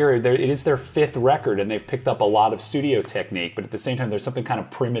we are here. It is their fifth record, and they've picked up a lot of studio technique. But at the same time, there's something kind of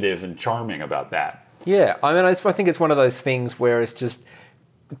primitive and charming about that. Yeah, I mean, I think it's one of those things where it's just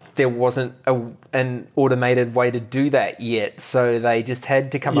there wasn't an automated way to do that yet, so they just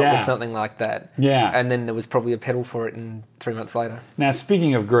had to come up with something like that. Yeah, and then there was probably a pedal for it, and 3 months later. Now,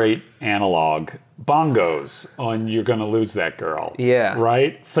 speaking of great analog, bongos on "You're Gonna Lose That Girl." Yeah,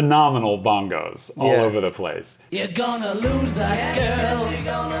 right. Phenomenal bongos all over the place. You're gonna lose that girl. Yes, you're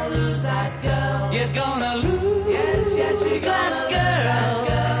gonna lose that girl. You're gonna lose. Yes, you're gonna lose that girl.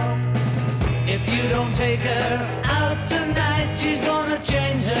 If you don't take her out tonight, she's gonna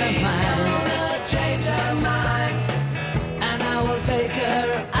change her mind. Gonna change her mind. And I will take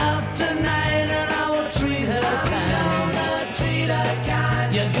her out tonight, and I will treat her kind. I'm gonna treat her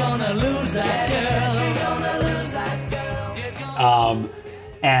kind. You're gonna lose that girl. Yes, you're gonna lose that girl.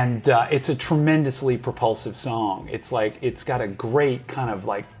 And it's a tremendously propulsive song. It's like, it's got a great kind of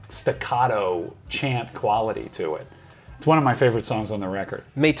like staccato chant quality to it. It's one of my favorite songs on the record.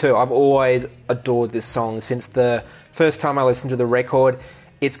 Me too. I've always adored this song since the first time I listened to the record.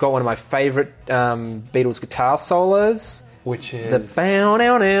 It's got one of my favorite Beatles guitar solos. Which is... The bow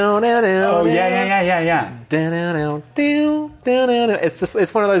down down down down. Oh, yeah. Down down down down down down.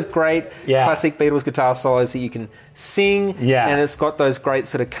 It's one of those great classic Beatles guitar solos that you can sing. Yeah. And it's got those great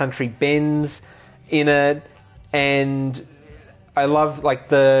sort of country bends in it. And I love like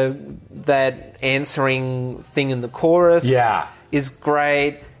that answering thing in the chorus. Yeah. Is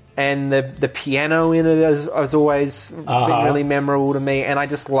great. And the piano in it has always been really memorable to me. And I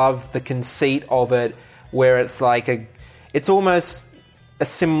just love the conceit of it, where it's like it's almost a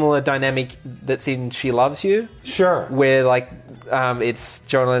similar dynamic that's in She Loves You. Sure. Where like it's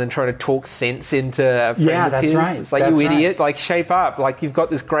John Lennon trying to talk sense into a friend of his. Right. It's like, you idiot, like shape up. Like, you've got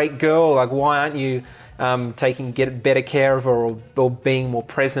this great girl, like why aren't you get better care of her or being more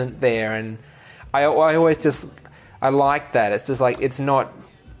present there? And I always just, I like that. It's just like, it's not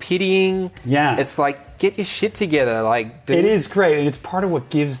pitying. Yeah. It's like, get your shit together. Like, dude. It is great, and it's part of what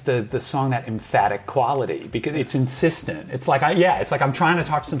gives the song that emphatic quality, because it's insistent. It's like, it's like I'm trying to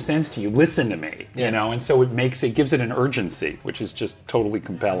talk some sense to you. Listen to me, you know. And so it gives it an urgency, which is just totally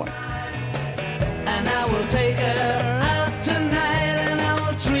compelling. And I will take her out tonight, and I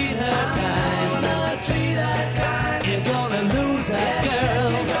will treat her kind. Treat her kind. You're gonna lose that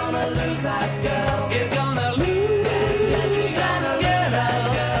girl. You're gonna lose that girl. You're gonna lose that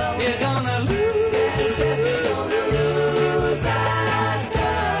girl. You're gonna lose that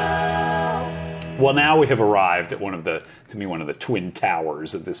girl. Well, now we have arrived at one of the twin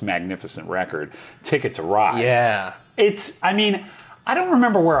towers of this magnificent record, Ticket to Ride. Yeah. I don't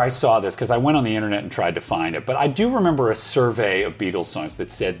remember where I saw this because I went on the internet and tried to find it, but I do remember a survey of Beatles songs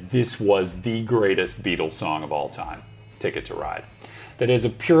that said this was the greatest Beatles song of all time, Ticket to Ride. That is a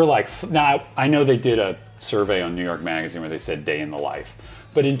pure, now I know they did a survey on New York Magazine where they said Day in the Life,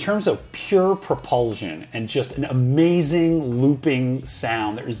 but in terms of pure propulsion and just an amazing looping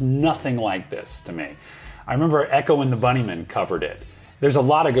sound, there is nothing like this to me. I remember Echo and the Bunnymen covered it. There's a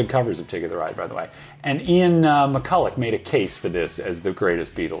lot of good covers of Ticket to Ride, by the way. And Ian McCulloch made a case for this as the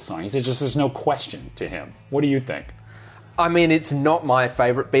greatest Beatles song. He said there's no question to him. What do you think? I mean, it's not my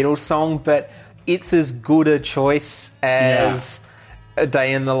favourite Beatles song, but it's as good a choice as A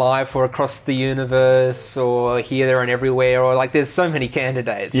Day in the Life or Across the Universe or Here, There and Everywhere, or like there's so many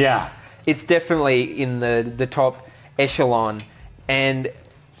candidates. Yeah. It's definitely in the top echelon. And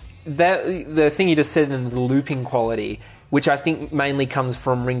the thing you just said in the looping quality, which I think mainly comes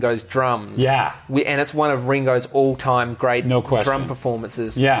from Ringo's drums. Yeah. And it's one of Ringo's all-time great drum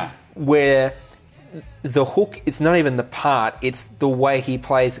performances. Yeah. Where the hook, it's not even the part, it's the way he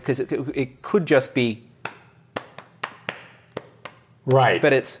plays it, because it could just be... Right.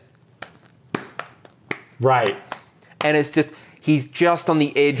 But it's... Right. And it's just, he's just on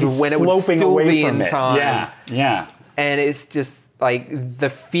the edge of when it would still be in time. Yeah. And it's just, like, the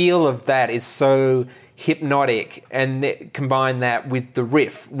feel of that is so... hypnotic, and combine that with the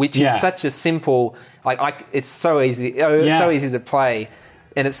riff, which is such a simple, it's so easy, so easy to play,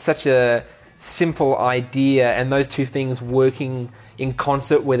 and it's such a simple idea, and those two things working in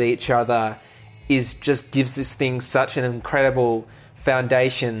concert with each other just gives this thing such an incredible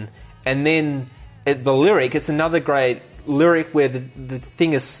foundation. And then the lyric, it's another great lyric where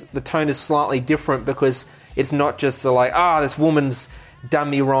the tone is slightly different, because it's not just this woman's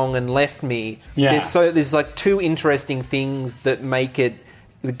done me wrong and left me. Yeah. There's like two interesting things that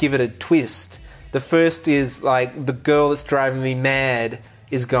give it a twist. The first is like the girl that's driving me mad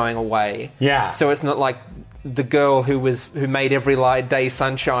is going away. Yeah. So it's not like the girl who made every day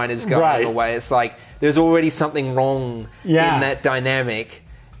sunshine is going away. It's like there's already something wrong in that dynamic.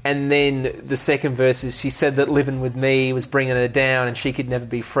 And then the second verse is, she said that living with me was bringing her down and she could never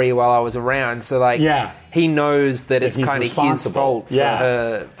be free while I was around. So he knows that it's kind of his fault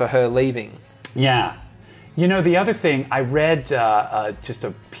for her leaving. Yeah. You know, the other thing, I read just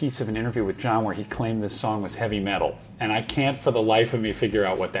a piece of an interview with John where he claimed this song was heavy metal. And I can't for the life of me figure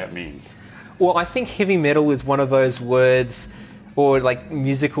out what that means. Well, I think heavy metal is one of those words or like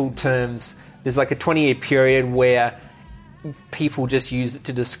musical terms. There's like a 20-year period where people just use it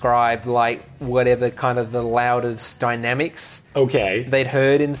to describe like whatever kind of the loudest dynamics they'd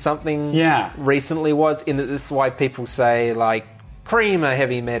heard in something recently was. This is why people say like Cream are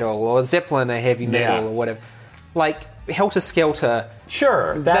heavy metal or Zeppelin are heavy metal or whatever. Like Helter Skelter,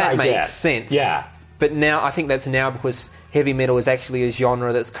 sure, that makes sense. Yeah, but now I think that's now because heavy metal is actually a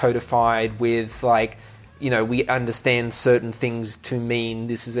genre that's codified with like we understand certain things to mean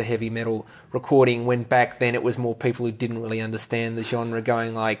this is a heavy metal recording, when back then it was more people who didn't really understand the genre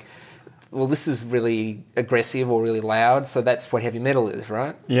going like, well, this is really aggressive or really loud, so that's what heavy metal is,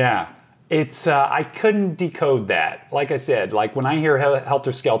 right? Yeah. It's, I couldn't decode that. Like I said, like when I hear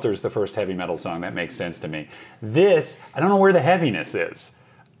Helter Skelter is the first heavy metal song, that makes sense to me. This, I don't know where the heaviness is,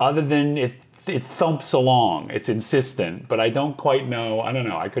 other than it thumps along. It's insistent, but I don't quite know. I don't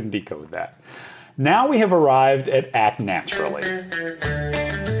know. I couldn't decode that. Now we have arrived at Act Naturally.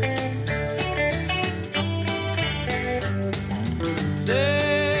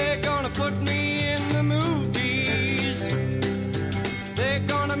 They're gonna put me in the movies. They're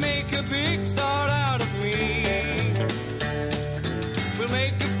gonna make a big star out of me. We'll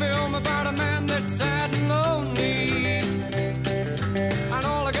make a film about a man that's sad and lonely. And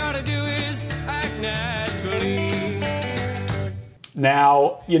all I gotta do is act naturally.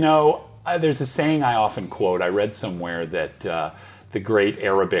 Now, there's a saying I often quote. I read somewhere that the great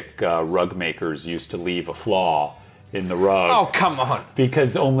Arabic rug makers used to leave a flaw in the rug. Oh, come on.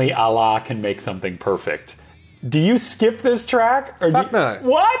 Because only Allah can make something perfect. Do you skip this track? Or Fuck no.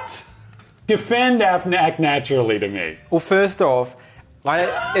 What? Defend Act Naturally to me. Well, first off,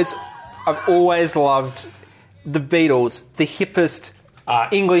 I've always loved the Beatles, the hippest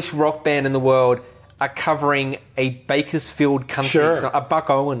English rock band in the world, are covering a Bakersfield country song, a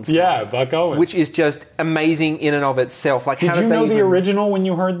Buck Owens song. Yeah, Buck Owens. Which is just amazing in and of itself. Like, did you know the original when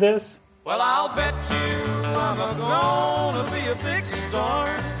you heard this? Well, I'll bet you I'm gonna be a big star.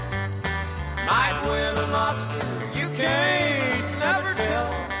 Might win an Oscar, you can't never tell.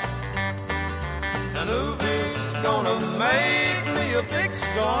 The movie's gonna make me a big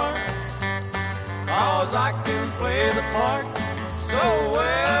star, 'cause I can play the part so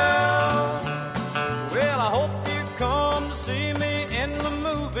well. Well, I hope you come to see me in the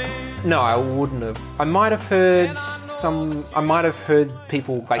movie. No, I wouldn't have. I might have heard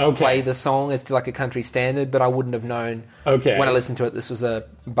people play the song as to like a country standard, but I wouldn't have known when I listened to it this was a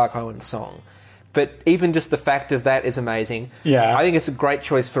Buck Owens song. But even just the fact of that is amazing. Yeah. I think it's a great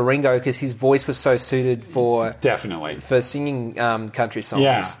choice for Ringo because his voice was so suited for singing country songs.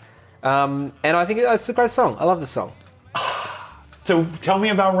 Yeah. And I think it's a great song. I love the song. So tell me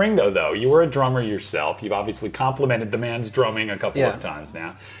about Ringo, though. You were a drummer yourself. You've obviously complimented the man's drumming a couple of times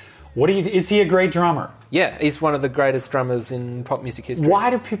now. Is he a great drummer? Yeah, he's one of the greatest drummers in pop music history.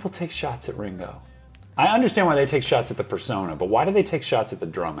 Why do people take shots at Ringo? I understand why they take shots at the persona, but why do they take shots at the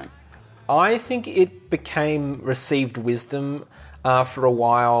drumming? I think it became received wisdom after a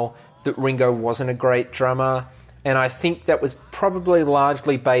while that Ringo wasn't a great drummer, and I think that was probably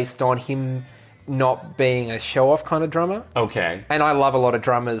largely based on him not being a show-off kind of drummer. Okay. And I love a lot of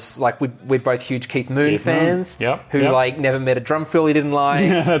drummers. Like, we're both huge Keith Moon fans. Yep. Who, never met a drum fill he didn't like.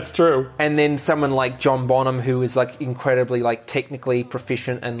 Yeah, that's true. And then someone like John Bonham, who is, incredibly, technically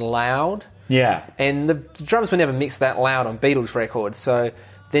proficient and loud. Yeah. And the drums were never mixed that loud on Beatles records. So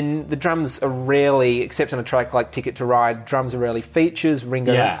then the drums are rarely, except on a track like Ticket to Ride, drums are rarely features.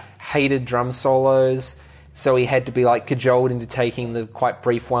 Ringo hated drum solos. So he had to be cajoled into taking the quite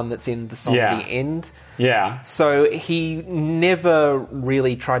brief one that's in the song at the end. Yeah. So he never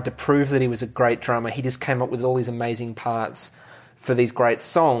really tried to prove that he was a great drummer. He just came up with all these amazing parts for these great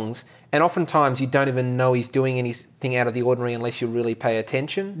songs. And oftentimes you don't even know he's doing anything out of the ordinary unless you really pay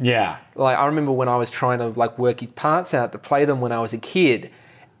attention. Yeah. I remember when I was trying to work his parts out to play them when I was a kid,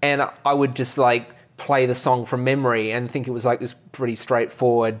 and I would just play the song from memory and think it was this pretty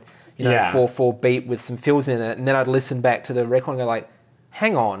straightforward 4/4 beat with some fills in it, and then I'd listen back to the record and go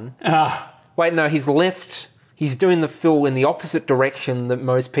hang on, wait, no, he's doing the fill in the opposite direction that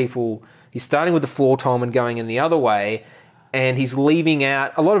most people, he's starting with the floor tom and going in the other way, and he's leaving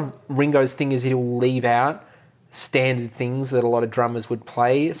out, a lot of Ringo's thing is he'll leave out standard things that a lot of drummers would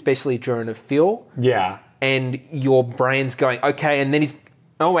play, especially during a fill. Yeah. And your brain's going, okay, and then he's,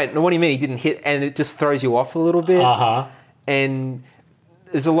 oh wait, no, what do you mean he didn't hit, and it just throws you off a little bit. And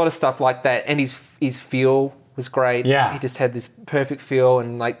there's a lot of stuff like that, and his feel was great. Yeah. He just had this perfect feel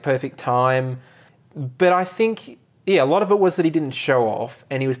and perfect time. But I think, a lot of it was that he didn't show off,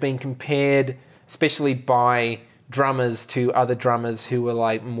 and he was being compared, especially by drummers, to other drummers who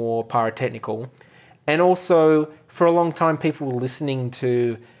were more pyrotechnical. And also, for a long time, people were listening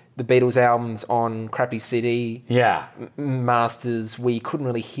to the Beatles albums on crappy CD masters where you couldn't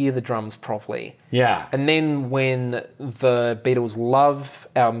really hear the drums properly. Yeah. And then when the Beatles Love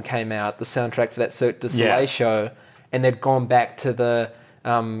album came out, the soundtrack for that Cirque du Soleil show, and they'd gone back to the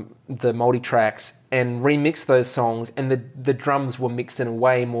multi-tracks and remixed those songs, and the drums were mixed in a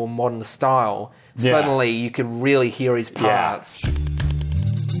way more modern style, suddenly you could really hear his parts.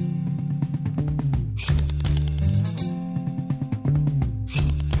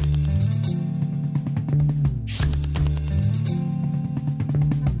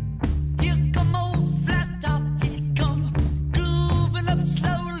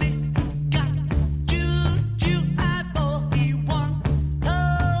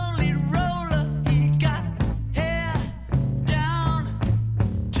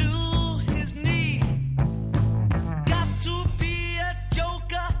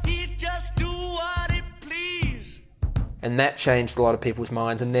 and that changed a lot of people's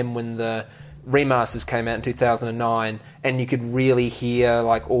minds. And then when the remasters came out in 2009, and you could really hear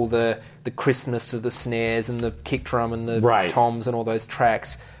like all the crispness of the snares and the kick drum and the toms and all those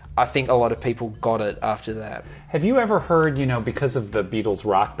tracks, I think a lot of people got it after that. Have you ever heard, because of the Beatles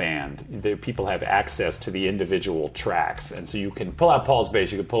rock band, people have access to the individual tracks, and so you can pull out Paul's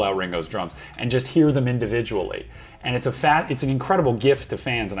bass, you can pull out Ringo's drums, and just hear them individually. And it's an incredible gift to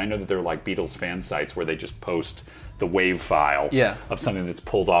fans, and I know that there are like Beatles fan sites where they just post the WAV file of something that's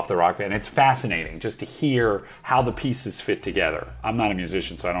pulled off the rock band. And it's fascinating just to hear how the pieces fit together. I'm not a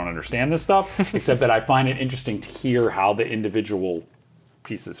musician, so I don't understand this stuff, except that I find it interesting to hear how the individual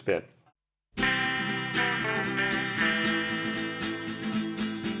pieces fit.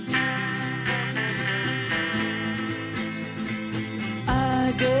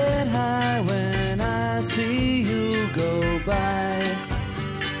 I get high when I see you go by.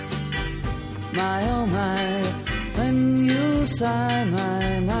 My oh my, when you sigh,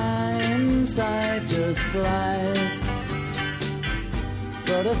 my inside just flies.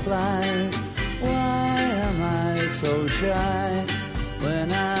 Butterflies, why am I so shy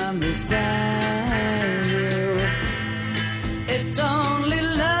when I'm beside you? It's only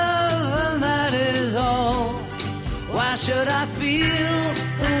love and that is all. Why should I feel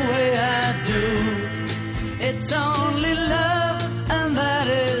the way I do? It's only love and that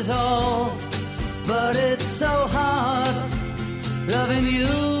is all. But it's so hard loving you.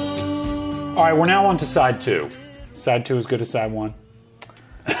 All right, we're now on to side 2. Side 2 is good as side 1?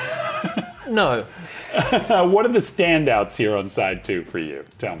 No. What are the standouts here on side 2 for you?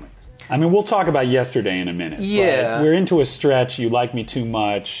 Tell me. I mean, we'll talk about Yesterday in a minute. Yeah. But we're into a stretch. You Like Me Too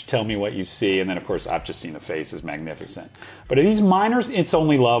Much, Tell Me What You See, and then, of course, I've Just Seen a Face is magnificent. But are these minors? It's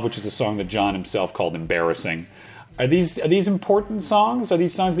Only Love, which is a song that John himself called embarrassing. Are these important songs? Are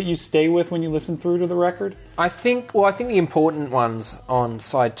these songs that you stay with when you listen through to the record? I think the important ones on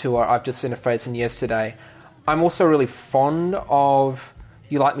side 2 are I've Just Seen a Face and Yesterday. I'm also really fond of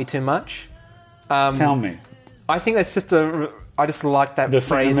You Like Me Too Much. Tell me. I think that's just I just like that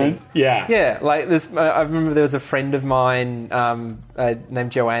phrasing. Sentiment? Yeah. Yeah, like I remember there was a friend of mine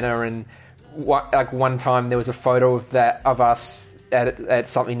named Joanna, and one time there was a photo of us at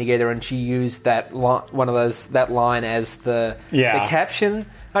something together, and she used that line as the caption.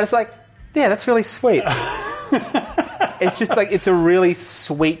 I was like, yeah, that's really sweet. It's just like it's a really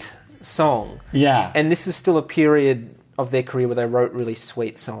sweet song. Yeah. And this is still a period of their career where they wrote really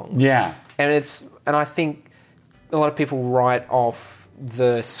sweet songs. Yeah. And I think a lot of people write off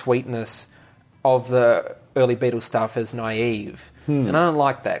the sweetness of the early Beatles stuff as naive. And I don't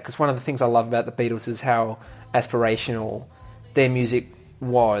like that, because one of the things I love about the Beatles is how aspirational their music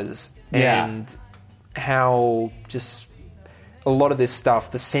was, and how just a lot of this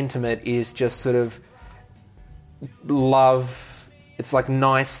stuff, the sentiment is just sort of love. It's like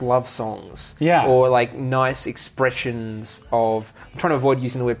nice love songs, or like nice expressions of. I'm trying to avoid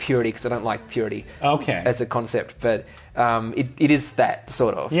using the word purity because I don't like purity as a concept, but it is that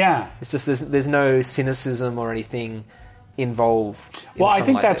sort of. Yeah, it's just there's no cynicism or anything involved. Well, I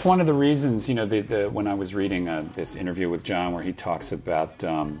think that's one of the reasons. When I was reading this interview with John where he talks about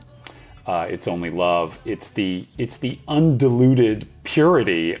It's Only Love, it's the undiluted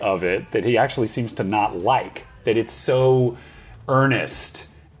purity of it that he actually seems to not like. That it's so earnest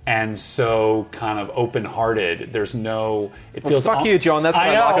and so kind of open-hearted. There's no. It feels. Fuck you, John. That's what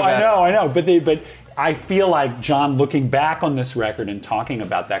I like about I it. know. But I feel like John, looking back on this record and talking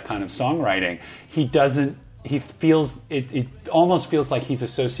about that kind of songwriting, he doesn't. He feels it almost feels like he's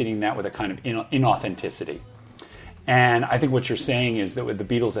associating that with a kind of inauthenticity. And I think what you're saying is that with the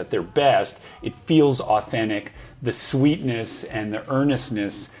Beatles at their best, it feels authentic. The sweetness and the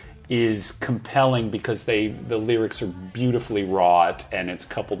earnestness is compelling because the lyrics are beautifully wrought, and it's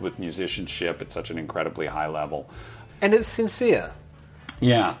coupled with musicianship at such an incredibly high level. And it's sincere.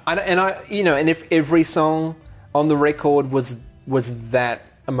 Yeah. And if every song on the record was that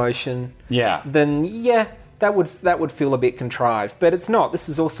emotion, then that would feel a bit contrived. But it's not. This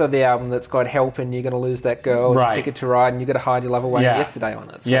is also the album that's got Help and You're Gonna Lose That Girl, and Ticket to Ride, and You Gotta Hide Your Love Away Yesterday on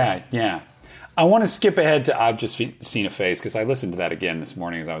it. So. Yeah. I want to skip ahead to I've Just Seen a Face, because I listened to that again this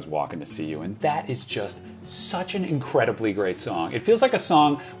morning as I was walking to see you, and that is just such an incredibly great song. It feels like a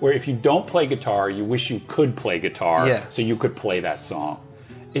song where if you don't play guitar, you wish you could play guitar so you could play that song.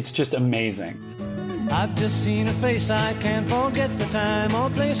 It's just amazing. I've just seen her face, I can't forget the time or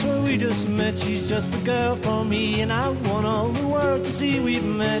place where we just met. She's just the girl for me, and I want all the world to see we've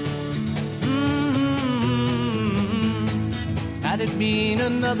met. Had it been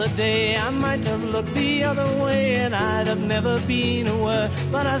another day, I might have looked the other way, and I'd have never been aware.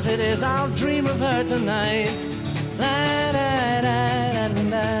 But as it is, I'll dream of her tonight.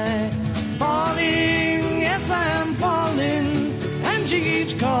 Falling, yes, I am falling, and she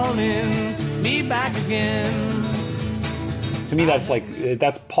keeps calling me back again. To me,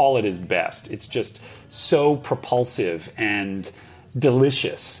 that's Paul at his best. It's just so propulsive and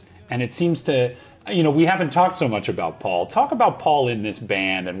delicious. And it seems to, we haven't talked so much about Paul. Talk about Paul in this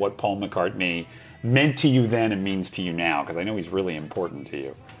band and what Paul McCartney meant to you then and means to you now, because I know he's really important to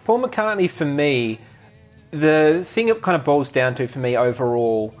you. Paul McCartney, for me, the thing it kind of boils down to for me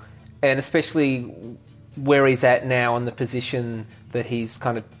overall, and especially where he's at now and the position that he's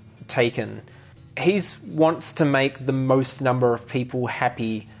kind of taken, he wants to make the most number of people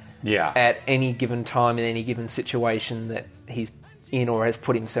happy at any given time in any given situation that he's in or has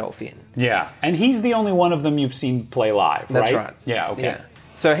put himself in. Yeah, and he's the only one of them you've seen play live, right? That's right. Yeah, okay. Yeah.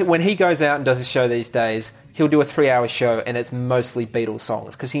 So when he goes out and does a show these days, he'll do a 3-hour show and it's mostly Beatles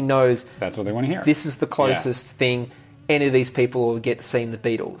songs because he knows that's what they want to hear. This is the closest thing any of these people will get to seeing the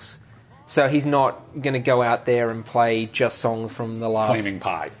Beatles. So he's not going to go out there and play just songs from the last... Flaming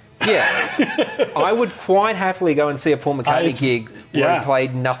Pie. Yeah. I would quite happily go and see a Paul McCartney gig where he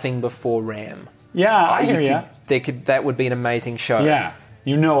played nothing before Ram. Yeah, I hear you. That would be an amazing show. Yeah.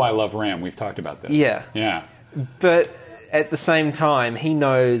 I love Ram. We've talked about this. Yeah. Yeah. But at the same time, he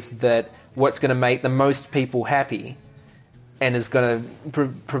knows that what's going to make the most people happy and is going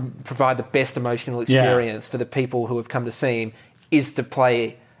to provide the best emotional experience for the people who have come to see him is to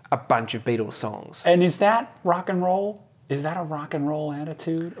play a bunch of Beatles songs. And is that rock and roll? Is that a rock and roll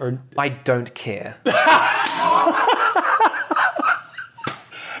attitude? Or I don't care.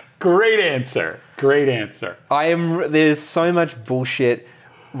 Great answer. Great answer. There's so much bullshit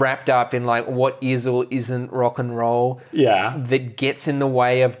wrapped up in like what is or isn't rock and roll that gets in the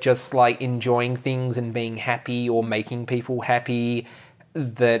way of just like enjoying things and being happy or making people happy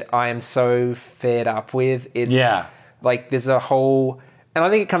that I am so fed up with. It's like there's a whole... And I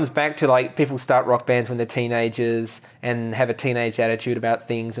think it comes back to like people start rock bands when they're teenagers and have a teenage attitude about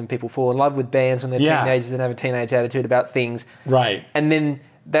things, and people fall in love with bands when they're teenagers and have a teenage attitude about things. Right. And then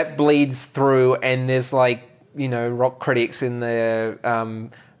that bleeds through, and there's like, rock critics in the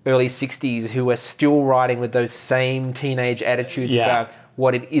early 60s who are still writing with those same teenage attitudes about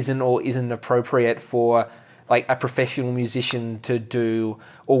what it isn't or isn't appropriate for like a professional musician to do,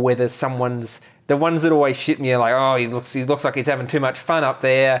 or whether someone's... The ones that always shit me are like, oh, he looks like he's having too much fun up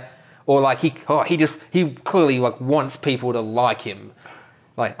there, or like he clearly like wants people to like him.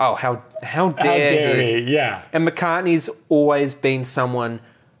 Like, oh, how dare he? Yeah. And McCartney's always been someone.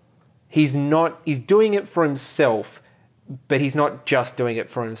 He's doing it for himself, but he's not just doing it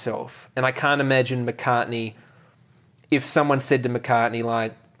for himself. And I can't imagine McCartney, if someone said to McCartney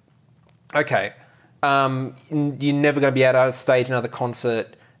like, okay, you're never going to be able to stage another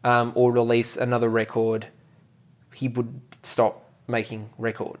concert. Or release another record, he would stop making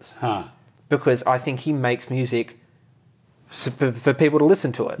records. Because I think he makes music for people to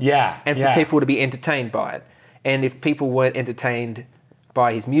listen to it. And for people to be entertained by it. And if people weren't entertained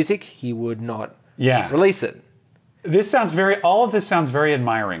by his music, he would not release it. All of this sounds very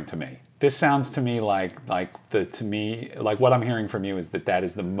admiring to me. This sounds to me like what I'm hearing from you is that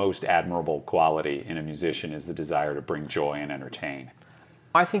is the most admirable quality in a musician, is the desire to bring joy and entertain.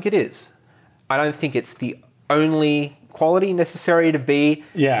 I think it is. I don't think it's the only quality necessary to be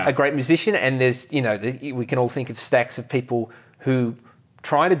a great musician. And there's, we can all think of stacks of people who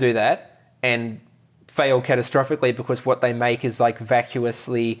try to do that and fail catastrophically because what they make is like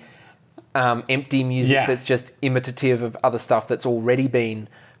vacuously empty music that's just imitative of other stuff that's already been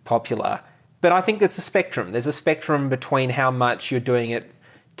popular. But I think there's a spectrum. There's a spectrum between how much you're doing it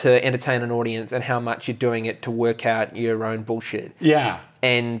to entertain an audience and how much you're doing it to work out your own bullshit. Yeah.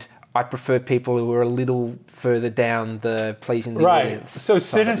 And I prefer people who are a little further down the pleasing the audience. So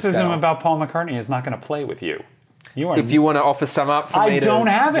cynicism about Paul McCartney is not going to play with you. If you want to offer some up for me I don't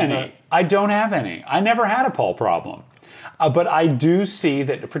have any. I never had a Paul problem. But I do see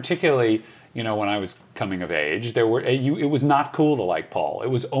that particularly, when I was coming of age, it was not cool to like Paul. It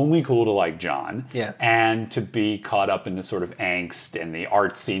was only cool to like John. Yeah. And to be caught up in the sort of angst and the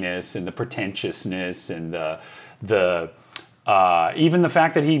artsiness and the pretentiousness and the even the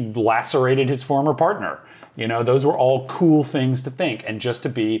fact that he lacerated his former partner. Those were all cool things to think. And just to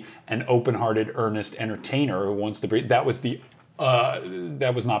be an open-hearted, earnest entertainer who wants to be... That was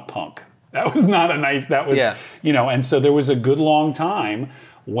not punk. That was not a nice... That was... And so there was a good long time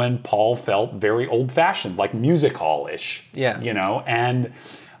when Paul felt very old-fashioned, like music hall-ish. And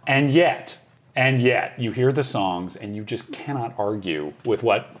yet you hear the songs and you just cannot argue with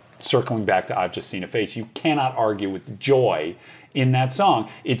what circling back to I've Just Seen a Face, you cannot argue with the joy in that song.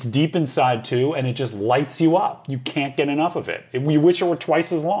 It's deep inside too, and it just lights you up. You can't get enough of it. You wish it were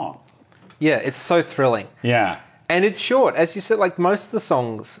twice as long. Yeah, it's so thrilling. Yeah. And it's short. As you said, like most of the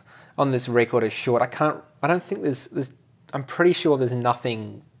songs on this record are short. I don't think there's I'm pretty sure there's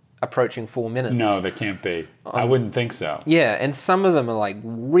nothing approaching 4 minutes. No, there can't be. I wouldn't think so. Yeah, and some of them are like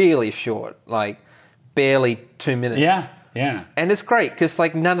really short, like barely 2 minutes. Yeah, yeah. And it's great because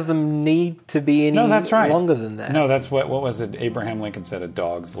like none of them need to be any longer than that. No, that's what was it? Abraham Lincoln said a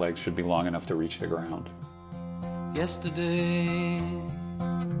dog's legs should be long enough to reach the ground. Yesterday,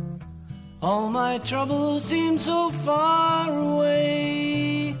 all my troubles seem so far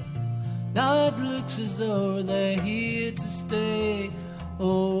away. Now it looks as though they're here to stay.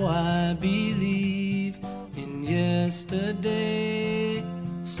 Oh, I believe in yesterday.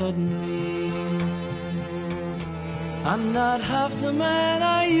 Suddenly, I'm not half the man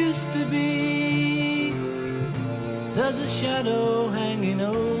I used to be. There's a shadow hanging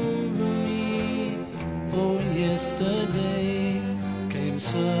over me. Oh, yesterday came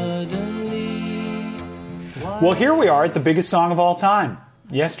suddenly. Well, here we are at the biggest song of all time,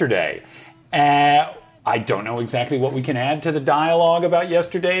 Yesterday. I don't know exactly what we can add to the dialogue about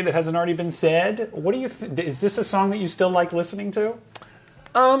Yesterday that hasn't already been said. What do you is this a song that you still like listening to?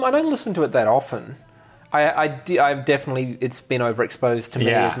 I don't listen to it that often. I've definitely, it's been overexposed to me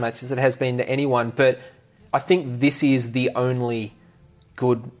as much as it has been to anyone, but I think this is the only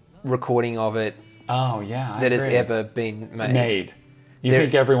good recording of it that has ever been made. You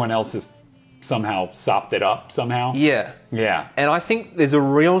think everyone else has somehow sopped it up somehow? Yeah. Yeah. And I think there's a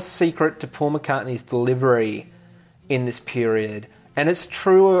real secret to Paul McCartney's delivery in this period. And it's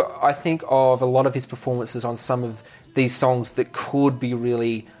true, I think, of a lot of his performances on some of these songs that could be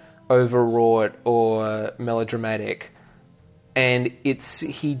really overwrought or melodramatic. And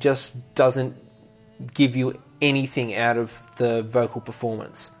he just doesn't give you anything out of the vocal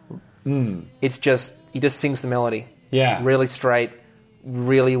performance. It's just, he just sings the melody. Yeah. Really straight,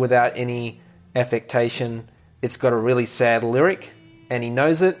 really without any affectation. It's got a really sad lyric, and he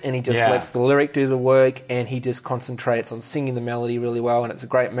knows it, and he just lets the lyric do the work, and he just concentrates on singing the melody really well, and it's a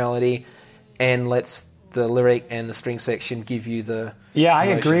great melody, and lets the lyric and the string section give you the Yeah, I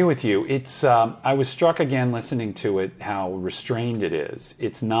emotion. agree with you. It's I was struck again listening to it how restrained it is.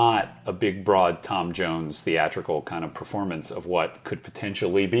 It's not a big, broad Tom Jones theatrical kind of performance of what could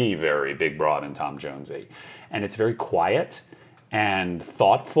potentially be very big, broad, and Tom Jonesy. And it's very quiet and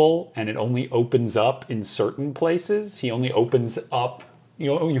thoughtful, and it only opens up in certain places. He only opens up,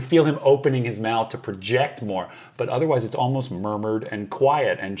 you feel him opening his mouth to project more, but otherwise it's almost murmured and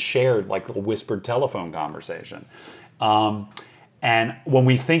quiet and shared like a whispered telephone conversation. And when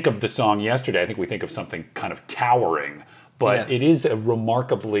we think of the song Yesterday, I think we think of something kind of towering, but it is a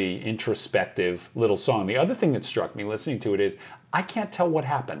remarkably introspective little song. The other thing that struck me listening to it is I can't tell what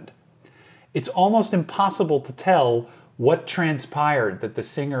happened. It's almost impossible to tell what transpired that the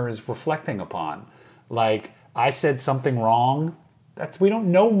singer is reflecting upon. Like, I said something wrong. We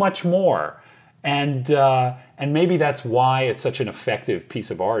don't know much more. And maybe that's why it's such an effective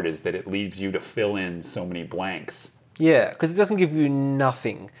piece of art, is that it leaves you to fill in so many blanks. Yeah, because it doesn't give you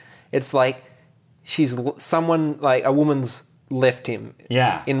nothing. It's like a woman's left him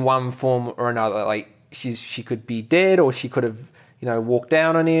in one form or another. Like, she could be dead, or she could have, walked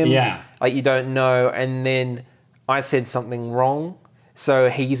down on him. Yeah. Like, you don't know. And then I said something wrong, so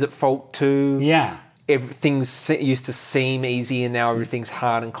he's at fault too. Yeah. Everything's used to seem easy, and now everything's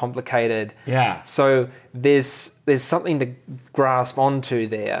hard and complicated. Yeah. So there's something to grasp onto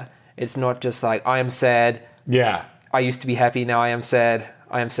there. It's not just like, I am sad. Yeah. I used to be happy, now I am sad.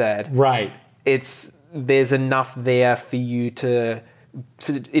 I am sad. Right. There's enough there for you for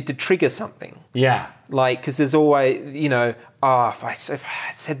it to trigger something. Yeah. Like, because there's always, if I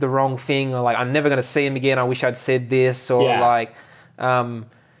said the wrong thing, or like, I'm never going to see him again, I wish I'd said this, or like, I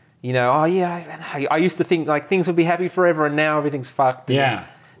used to think like things would be happy forever, and now everything's fucked. Yeah.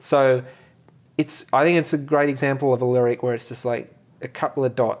 So I think it's a great example of a lyric where it's just like a couple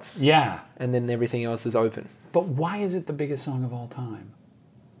of dots. Yeah. And then everything else is open. But why is it the biggest song of all time?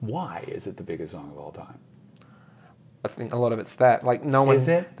 Why is it the biggest song of all time? I think a lot of it's that. Like, no one, Is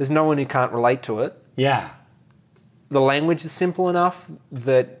it? There's no one who can't relate to it. Yeah. The language is simple enough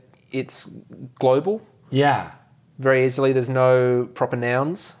that it's global Yeah. very easily. There's no proper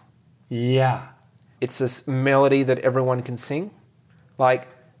nouns. Yeah. It's a melody that everyone can sing. Like,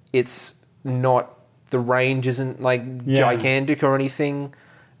 it's not, the range isn't like gigantic or anything.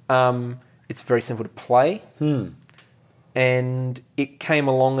 It's very simple to play. And it came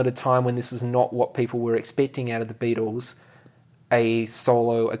along at a time when this is not what people were expecting out of the Beatles. a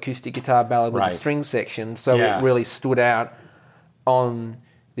solo acoustic guitar ballad with a string section, so it really stood out on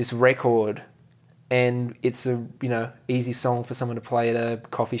this record. And it's a easy song for someone to play at a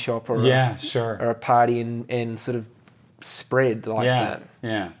coffee shop or or a party and sort of spread like that.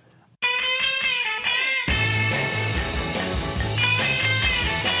 Yeah.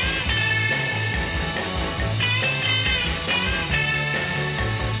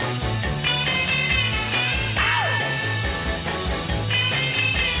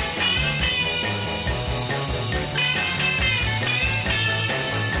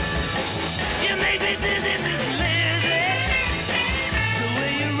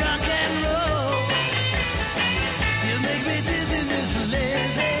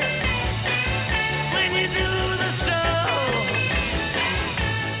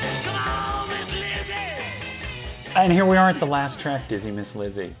 And here we are at the last track, Dizzy Miss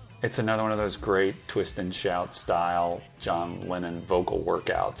Lizzy. It's another one of those great twist and shout style John Lennon vocal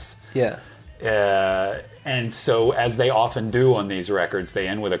workouts. Yeah. And so, as they often do on these records, they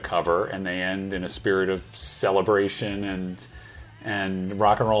end with a cover, and they end in a spirit of celebration and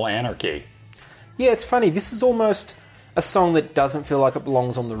rock and roll anarchy. Yeah, it's funny. This is almost a song that doesn't feel like it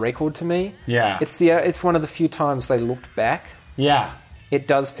belongs on the record to me. Yeah. It's one of the few times they looked back. Yeah. It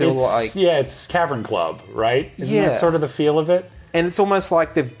does feel like... Yeah, it's Cavern Club, right? Isn't that sort of the feel of it? And it's almost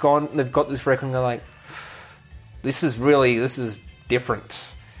like they've got this record and they're like, this is different.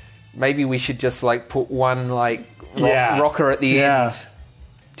 Maybe we should just put one rocker at the end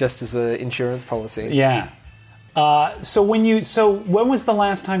just as an insurance policy. Yeah. So when was the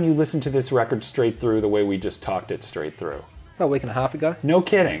last time you listened to this record straight through the way we just talked it straight through? About a week and a half ago. No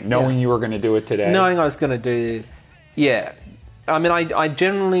kidding. Knowing you were going to do it today? Knowing I was going to do... Yeah. I mean, I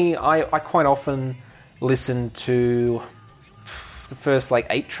quite often listen to the first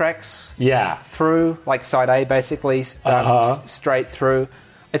 8 tracks through, side A basically, straight through.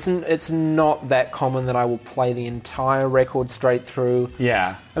 It's not that common that I will play the entire record straight through.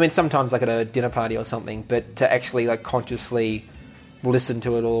 Yeah. I mean, sometimes at a dinner party or something, but to actually consciously listen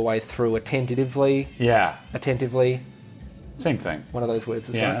to it all the way through attentively. Yeah. Attentively. Same thing. One of those words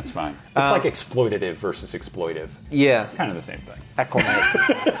as well. Yeah, that's fine. It's like exploitative versus exploitive. Yeah. It's kind of the same thing.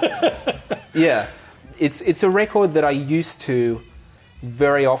 Acclimate. Yeah. It's a record that I used to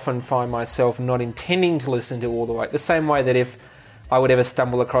very often find myself not intending to listen to all the way. The same way that if I would ever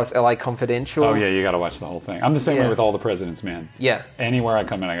stumble across LA Confidential. Oh, yeah, you got to watch the whole thing. I'm the same way with All the President's Men. Yeah. Anywhere I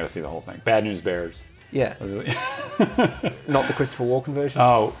come in, I got to see the whole thing. Bad News Bears. Yeah. Not the Christopher Walken version?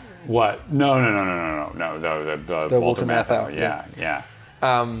 Oh, what? No. The Walter Matthau. Yeah.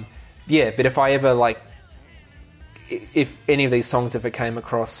 But if I ever, if any of these songs ever came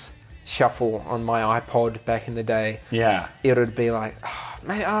across shuffle on my iPod back in the day, it would be like,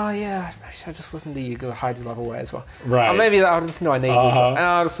 maybe I just listen to You Go Hide Your Love Away as well. Right. Or maybe I'll listen to I Need You as well. And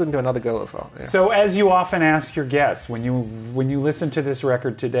I'll listen to Another Girl as well. Yeah. So as you often ask your guests, when you listen to this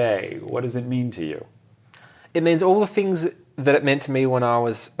record today, what does it mean to you? It means all the things that it meant to me when I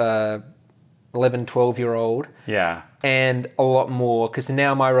was 11, 12-year-old. Yeah. And a lot more, because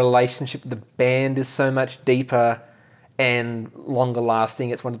now my relationship with the band is so much deeper and longer lasting.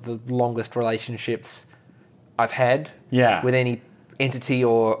 It's one of the longest relationships I've had with any entity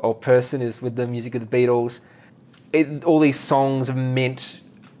or person is with the music of the Beatles. All these songs have meant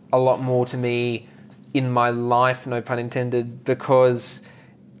a lot more to me in my life, no pun intended, because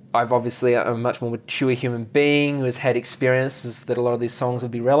I'm a much more mature human being who has had experiences that a lot of these songs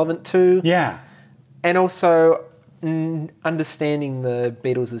would be relevant to. Yeah. And also understanding the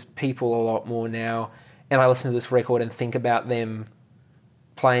Beatles as people a lot more now. And I listen to this record and think about them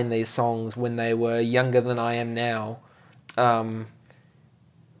playing these songs when they were younger than I am now,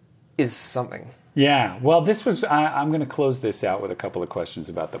 is something. Yeah. Well, this was... I'm going to close this out with a couple of questions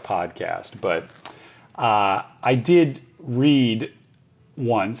about the podcast. But I did read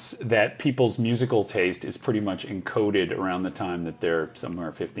once that people's musical taste is pretty much encoded around the time that they're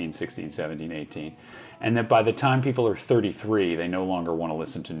somewhere 15, 16, 17, 18. And that by the time people are 33, they no longer want to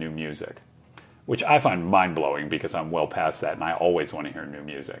listen to new music. Which I find mind-blowing because I'm well past that and I always want to hear new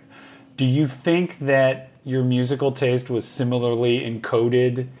music. Do you think that your musical taste was similarly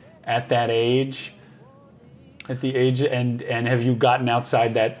encoded at that age? At the age, and have you gotten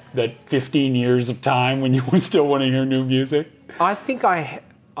outside that 15 years of time when you still want to hear new music? I think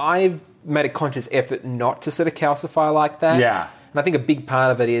I've made a conscious effort not to sort of calcify like that. Yeah. And I think a big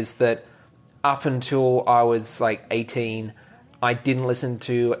part of it is that up until I was 18, I didn't listen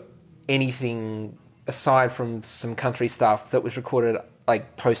to anything aside from some country stuff that was recorded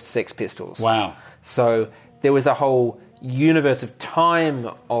post Sex Pistols. Wow. So there was a whole universe of time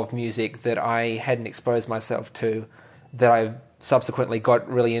of music that I hadn't exposed myself to that I've subsequently got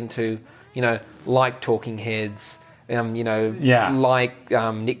really into, like Talking Heads, like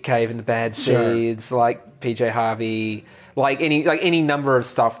Nick Cave and the Bad Seeds, like PJ Harvey, like any number of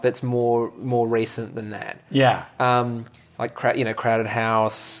stuff that's more recent than that. Yeah. Like Crowded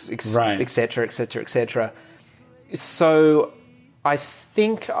House, right. et cetera, et cetera, et cetera. So I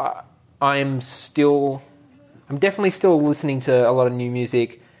think I'm definitely still listening to a lot of new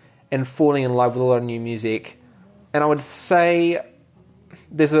music and falling in love with a lot of new music. And I would say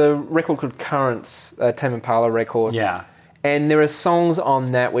there's a record called Currents, a Tame Impala record. Yeah. And there are songs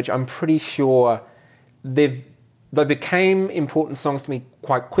on that which I'm pretty sure they became important songs to me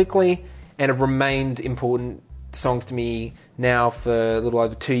quite quickly and have remained important songs to me now for a little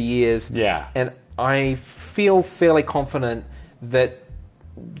over 2 years. Yeah. And I feel fairly confident that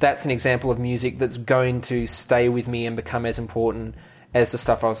that's an example of music that's going to stay with me and become as important as the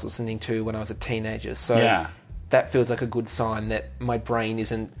stuff I was listening to when I was a teenager. So that feels like a good sign that my brain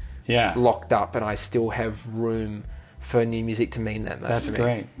isn't locked up and I still have room for new music to mean that much to me. That's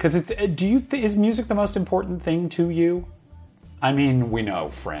great. Because is music the most important thing to you? I mean, we know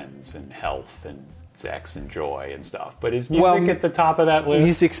friends and health and sex and joy and stuff, but is music at the top of that list?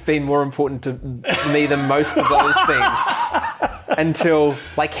 Music's been more important to me than most of those things. Until,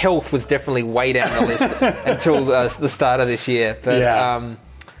 like, health was definitely way down the list until the start of this year. But,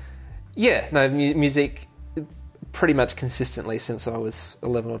 music pretty much consistently since I was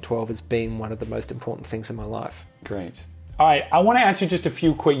 11 or 12 has been one of the most important things in my life. Great. All right, I want to ask you just a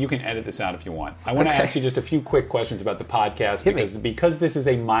few quick... You can edit this out if you want. I want to ask you just a few quick questions about the podcast because this is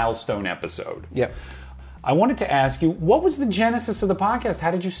a milestone episode. Yep. I wanted to ask you, what was the genesis of the podcast? How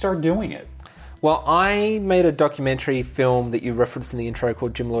did you start doing it? Well, I made a documentary film that you referenced in the intro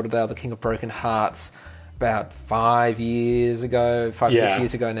called Jim Lauderdale, The King of Broken Hearts, about 6 years ago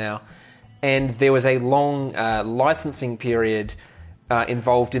now. And there was a long licensing period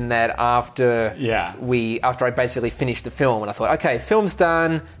involved in that after I basically finished the film. And I thought, okay, film's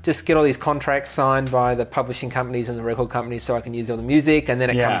done, just get all these contracts signed by the publishing companies and the record companies so I can use all the music, and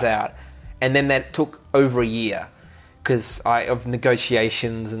then it comes out. And then that took over a year of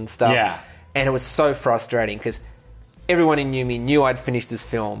negotiations and stuff. Yeah. And it was so frustrating because everyone who knew me knew I'd finished this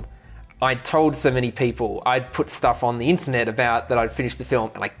film. I'd told so many people. I'd put stuff on the internet about that I'd finished the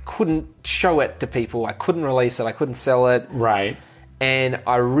film, and I couldn't show it to people. I couldn't release it. I couldn't sell it. Right. And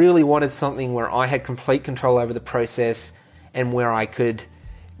I really wanted something where I had complete control over the process and where I could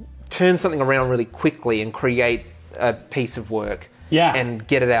turn something around really quickly and create a piece of work and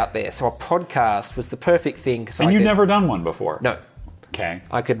get it out there. So a podcast was the perfect thing. And you'd never done one before? No. Okay.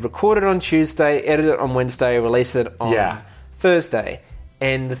 I could record it on Tuesday, edit it on Wednesday, release it on Thursday.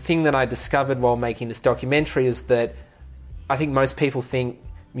 And the thing that I discovered while making this documentary is that I think most people think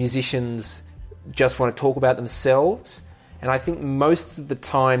musicians just want to talk about themselves. And I think most of the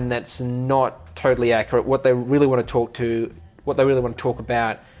time that's not totally accurate. What they really want to talk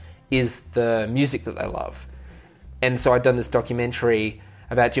about is the music that they love. And so I'd done this documentary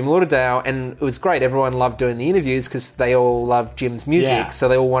about Jim Lauderdale, and it was great. Everyone loved doing the interviews because they all loved Jim's music, so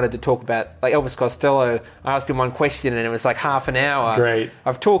they all wanted to talk about, like Elvis Costello. I asked him one question, and it was like half an hour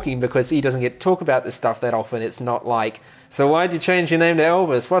of talking because he doesn't get to talk about this stuff that often. It's not like, so why'd you change your name to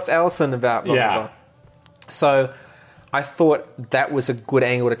Elvis? What's Allison about? Blah, blah, blah. So I thought that was a good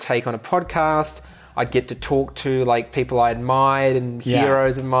angle to take on a podcast. I'd get to talk to like people I admired and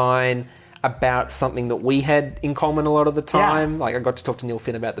heroes of mine about something that we had in common a lot of the time. Like I got to talk to Neil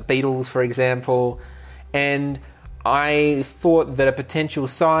Finn about the Beatles, for example. And I thought that a potential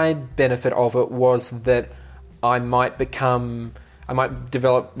side benefit of it was that I might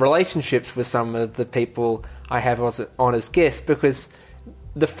develop relationships with some of the people I have on as guests, because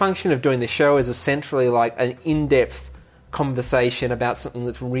the function of doing the show is essentially like an in-depth conversation about something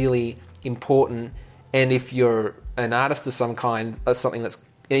that's really important. And if you're an artist of some kind, something that's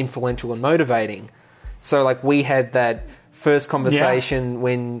influential and motivating. So like we had that first conversation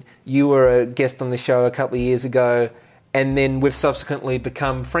when you were a guest on the show a couple of years ago, and then we've subsequently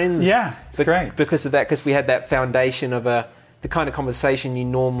become friends. Yeah, it's great. Because of that, because we had that foundation of the kind of conversation you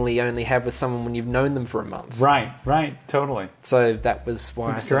normally only have with someone when you've known them for a month. Right, totally. So that was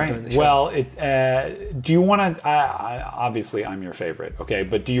why I started doing the show. Well, do you want to... obviously, I'm your favorite, okay?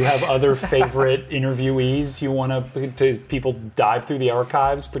 But do you have other favorite interviewees you want to people dive through the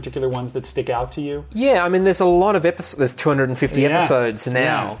archives, particular ones that stick out to you? Yeah, I mean, there's a lot of episodes. There's 250 episodes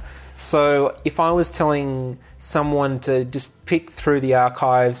now. Yeah. So if I was telling someone to just pick through the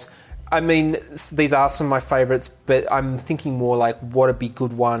archives... I mean, these are some of my favourites, but I'm thinking more like what would be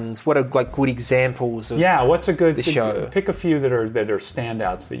good ones? What are like good examples of what's a good show? Pick a few that are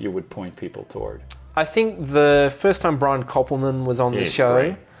standouts that you would point people toward. I think the first time Brian Koppelman was on the show,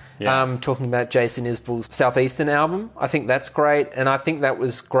 great. Yeah. talking about Jason Isbell's Southeastern album, I think that's great. And I think that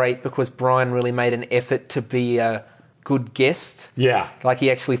was great because Brian really made an effort to be a good guest. Yeah. Like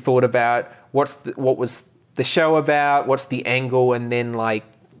he actually thought about what was the show about, what's the angle, and then like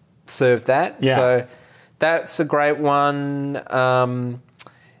served that. Yeah. So that's a great one.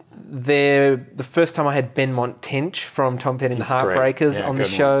 The first time I had Ben Montench from Tom Petty and the Heartbreakers on the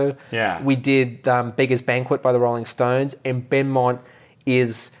show. One. Yeah. We did Beggar's Banquet by the Rolling Stones, and Ben Mont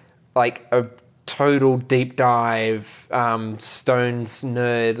is like a total deep dive Stones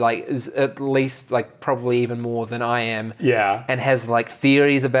nerd, like is at least like probably even more than I am. Yeah. And has like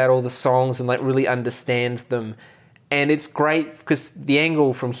theories about all the songs and like really understands them. And it's great because the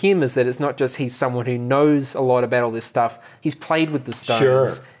angle from him is that it's not just he's someone who knows a lot about all this stuff. He's played with the Stones.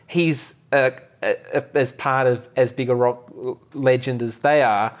 Sure. He's as part of as big a rock legend as they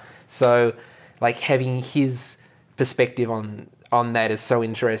are. So like having his perspective on that is so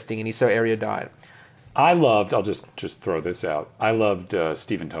interesting, and he's so erudite. I'll just throw this out. I loved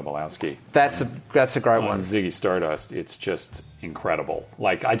Stephen Tobolowsky. That's a great one. Ziggy Stardust. It's just incredible.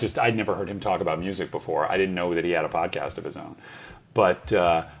 Like I'd never heard him talk about music before. I didn't know that he had a podcast of his own. But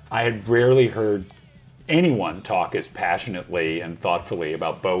I had rarely heard anyone talk as passionately and thoughtfully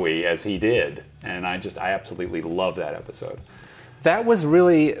about Bowie as he did. And I absolutely love that episode. That's a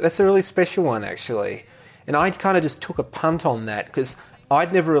really special one, actually. And I kind of just took a punt on that because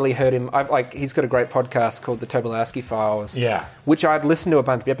I'd never really heard him. He's got a great podcast called The Tobolowsky Files, which I'd listened to a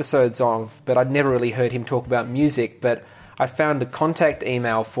bunch of episodes of, but I'd never really heard him talk about music. But I found a contact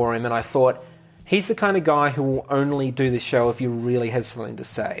email for him, and I thought, he's the kind of guy who will only do the show if he really has something to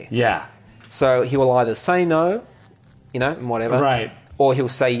say. Yeah. So he will either say no, and whatever. Right. Or he'll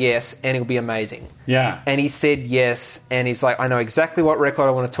say yes, and it'll be amazing. Yeah. And he said yes, and he's like, I know exactly what record I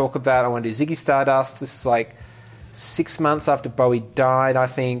want to talk about. I want to do Ziggy Stardust. This is like 6 months after Bowie died, I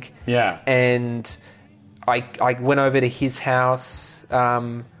think. Yeah. And I went over to his house.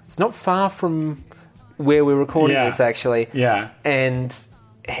 It's not far from where we're recording this, actually. Yeah. And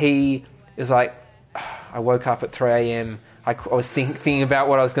he is like, I woke up at 3 a.m. I was thinking about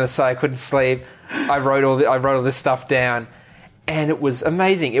what I was going to say. I couldn't sleep. I wrote all this stuff down. And it was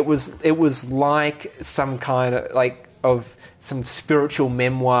amazing. It was like some kind of some spiritual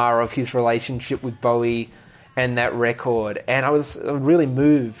memoir of his relationship with Bowie and that record. And I was really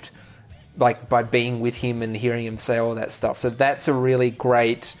moved by being with him and hearing him say all that stuff. So that's a really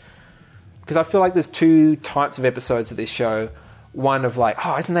great, because I feel like there's two types of episodes of this show. One of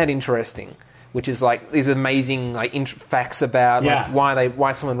isn't that interesting? Which is these amazing facts about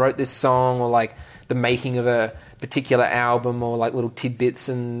why someone wrote this song, or the making of a particular album, or little tidbits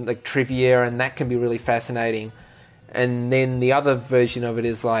and trivia, and that can be really fascinating. And then the other version of it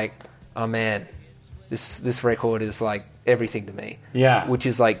is oh man, this record is everything to me. Yeah. Which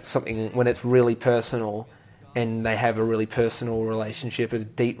is something when it's really personal, and they have a really personal relationship, a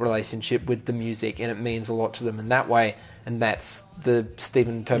deep relationship with the music, and it means a lot to them in that way. And that's the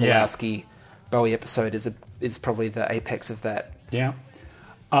Stephen Tobolowsky Bowie episode is probably the apex of that. Yeah.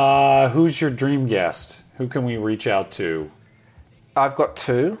 Who's your dream guest? Who can we reach out to? I've got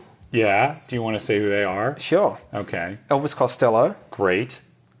two. Yeah? Do you want to say who they are? Sure. Okay. Elvis Costello. Great.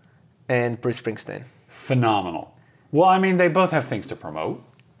 And Bruce Springsteen. Phenomenal. Well, I mean, they both have things to promote.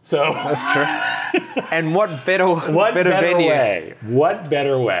 So that's true. And what better venue? Way? What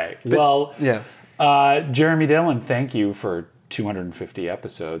better way? Jeremy Dillon, thank you for 250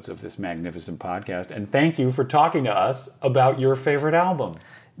 episodes of this magnificent podcast, and thank you for talking to us about your favorite album.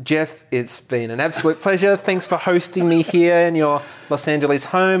 Jeff, it's been an absolute pleasure. Thanks for hosting me here in your Los Angeles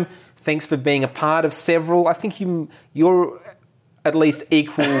home. Thanks for being a part of several. I think you're at least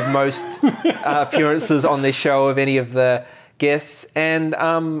equal most appearances on this show of any of the guests. And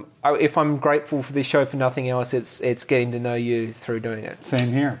if I'm grateful for this show for nothing else, it's getting to know you through doing it.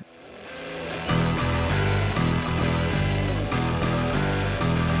 Same here.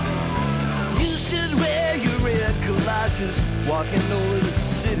 You should wear your red galoshes, walking over the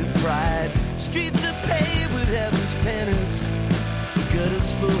city pride. Streets are paved with heaven's pennies,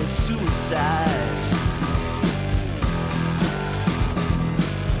 gutters full of suicide.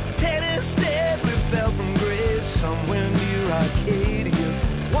 Teddy Steadley fell from grace somewhere near Arcadia.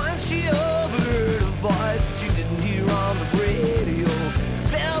 Once she overheard a voice that she didn't hear on the radio.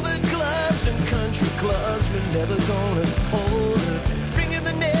 Velvet gloves and country clubs were never gonna hold her, ringing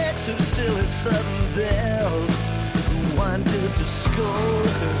the necks of silly southern bells who wanted to scold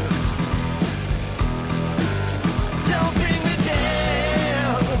her. Don't bring me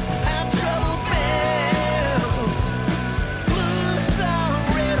down, I'm trouble bound. Blues on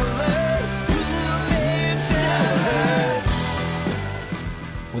red alert, who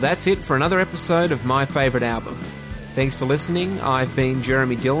Well, that's it for another episode of My Favourite Album. Thanks for listening. I've been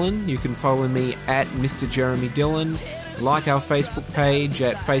Jeremy Dillon. You can follow me at Mr. Jeremy Dillon. Like our Facebook page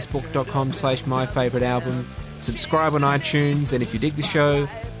at facebook.com/myfavoritealbum. Subscribe on iTunes, and if you dig the show,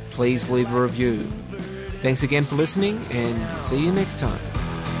 please leave a review. Thanks again for listening, and see you next time.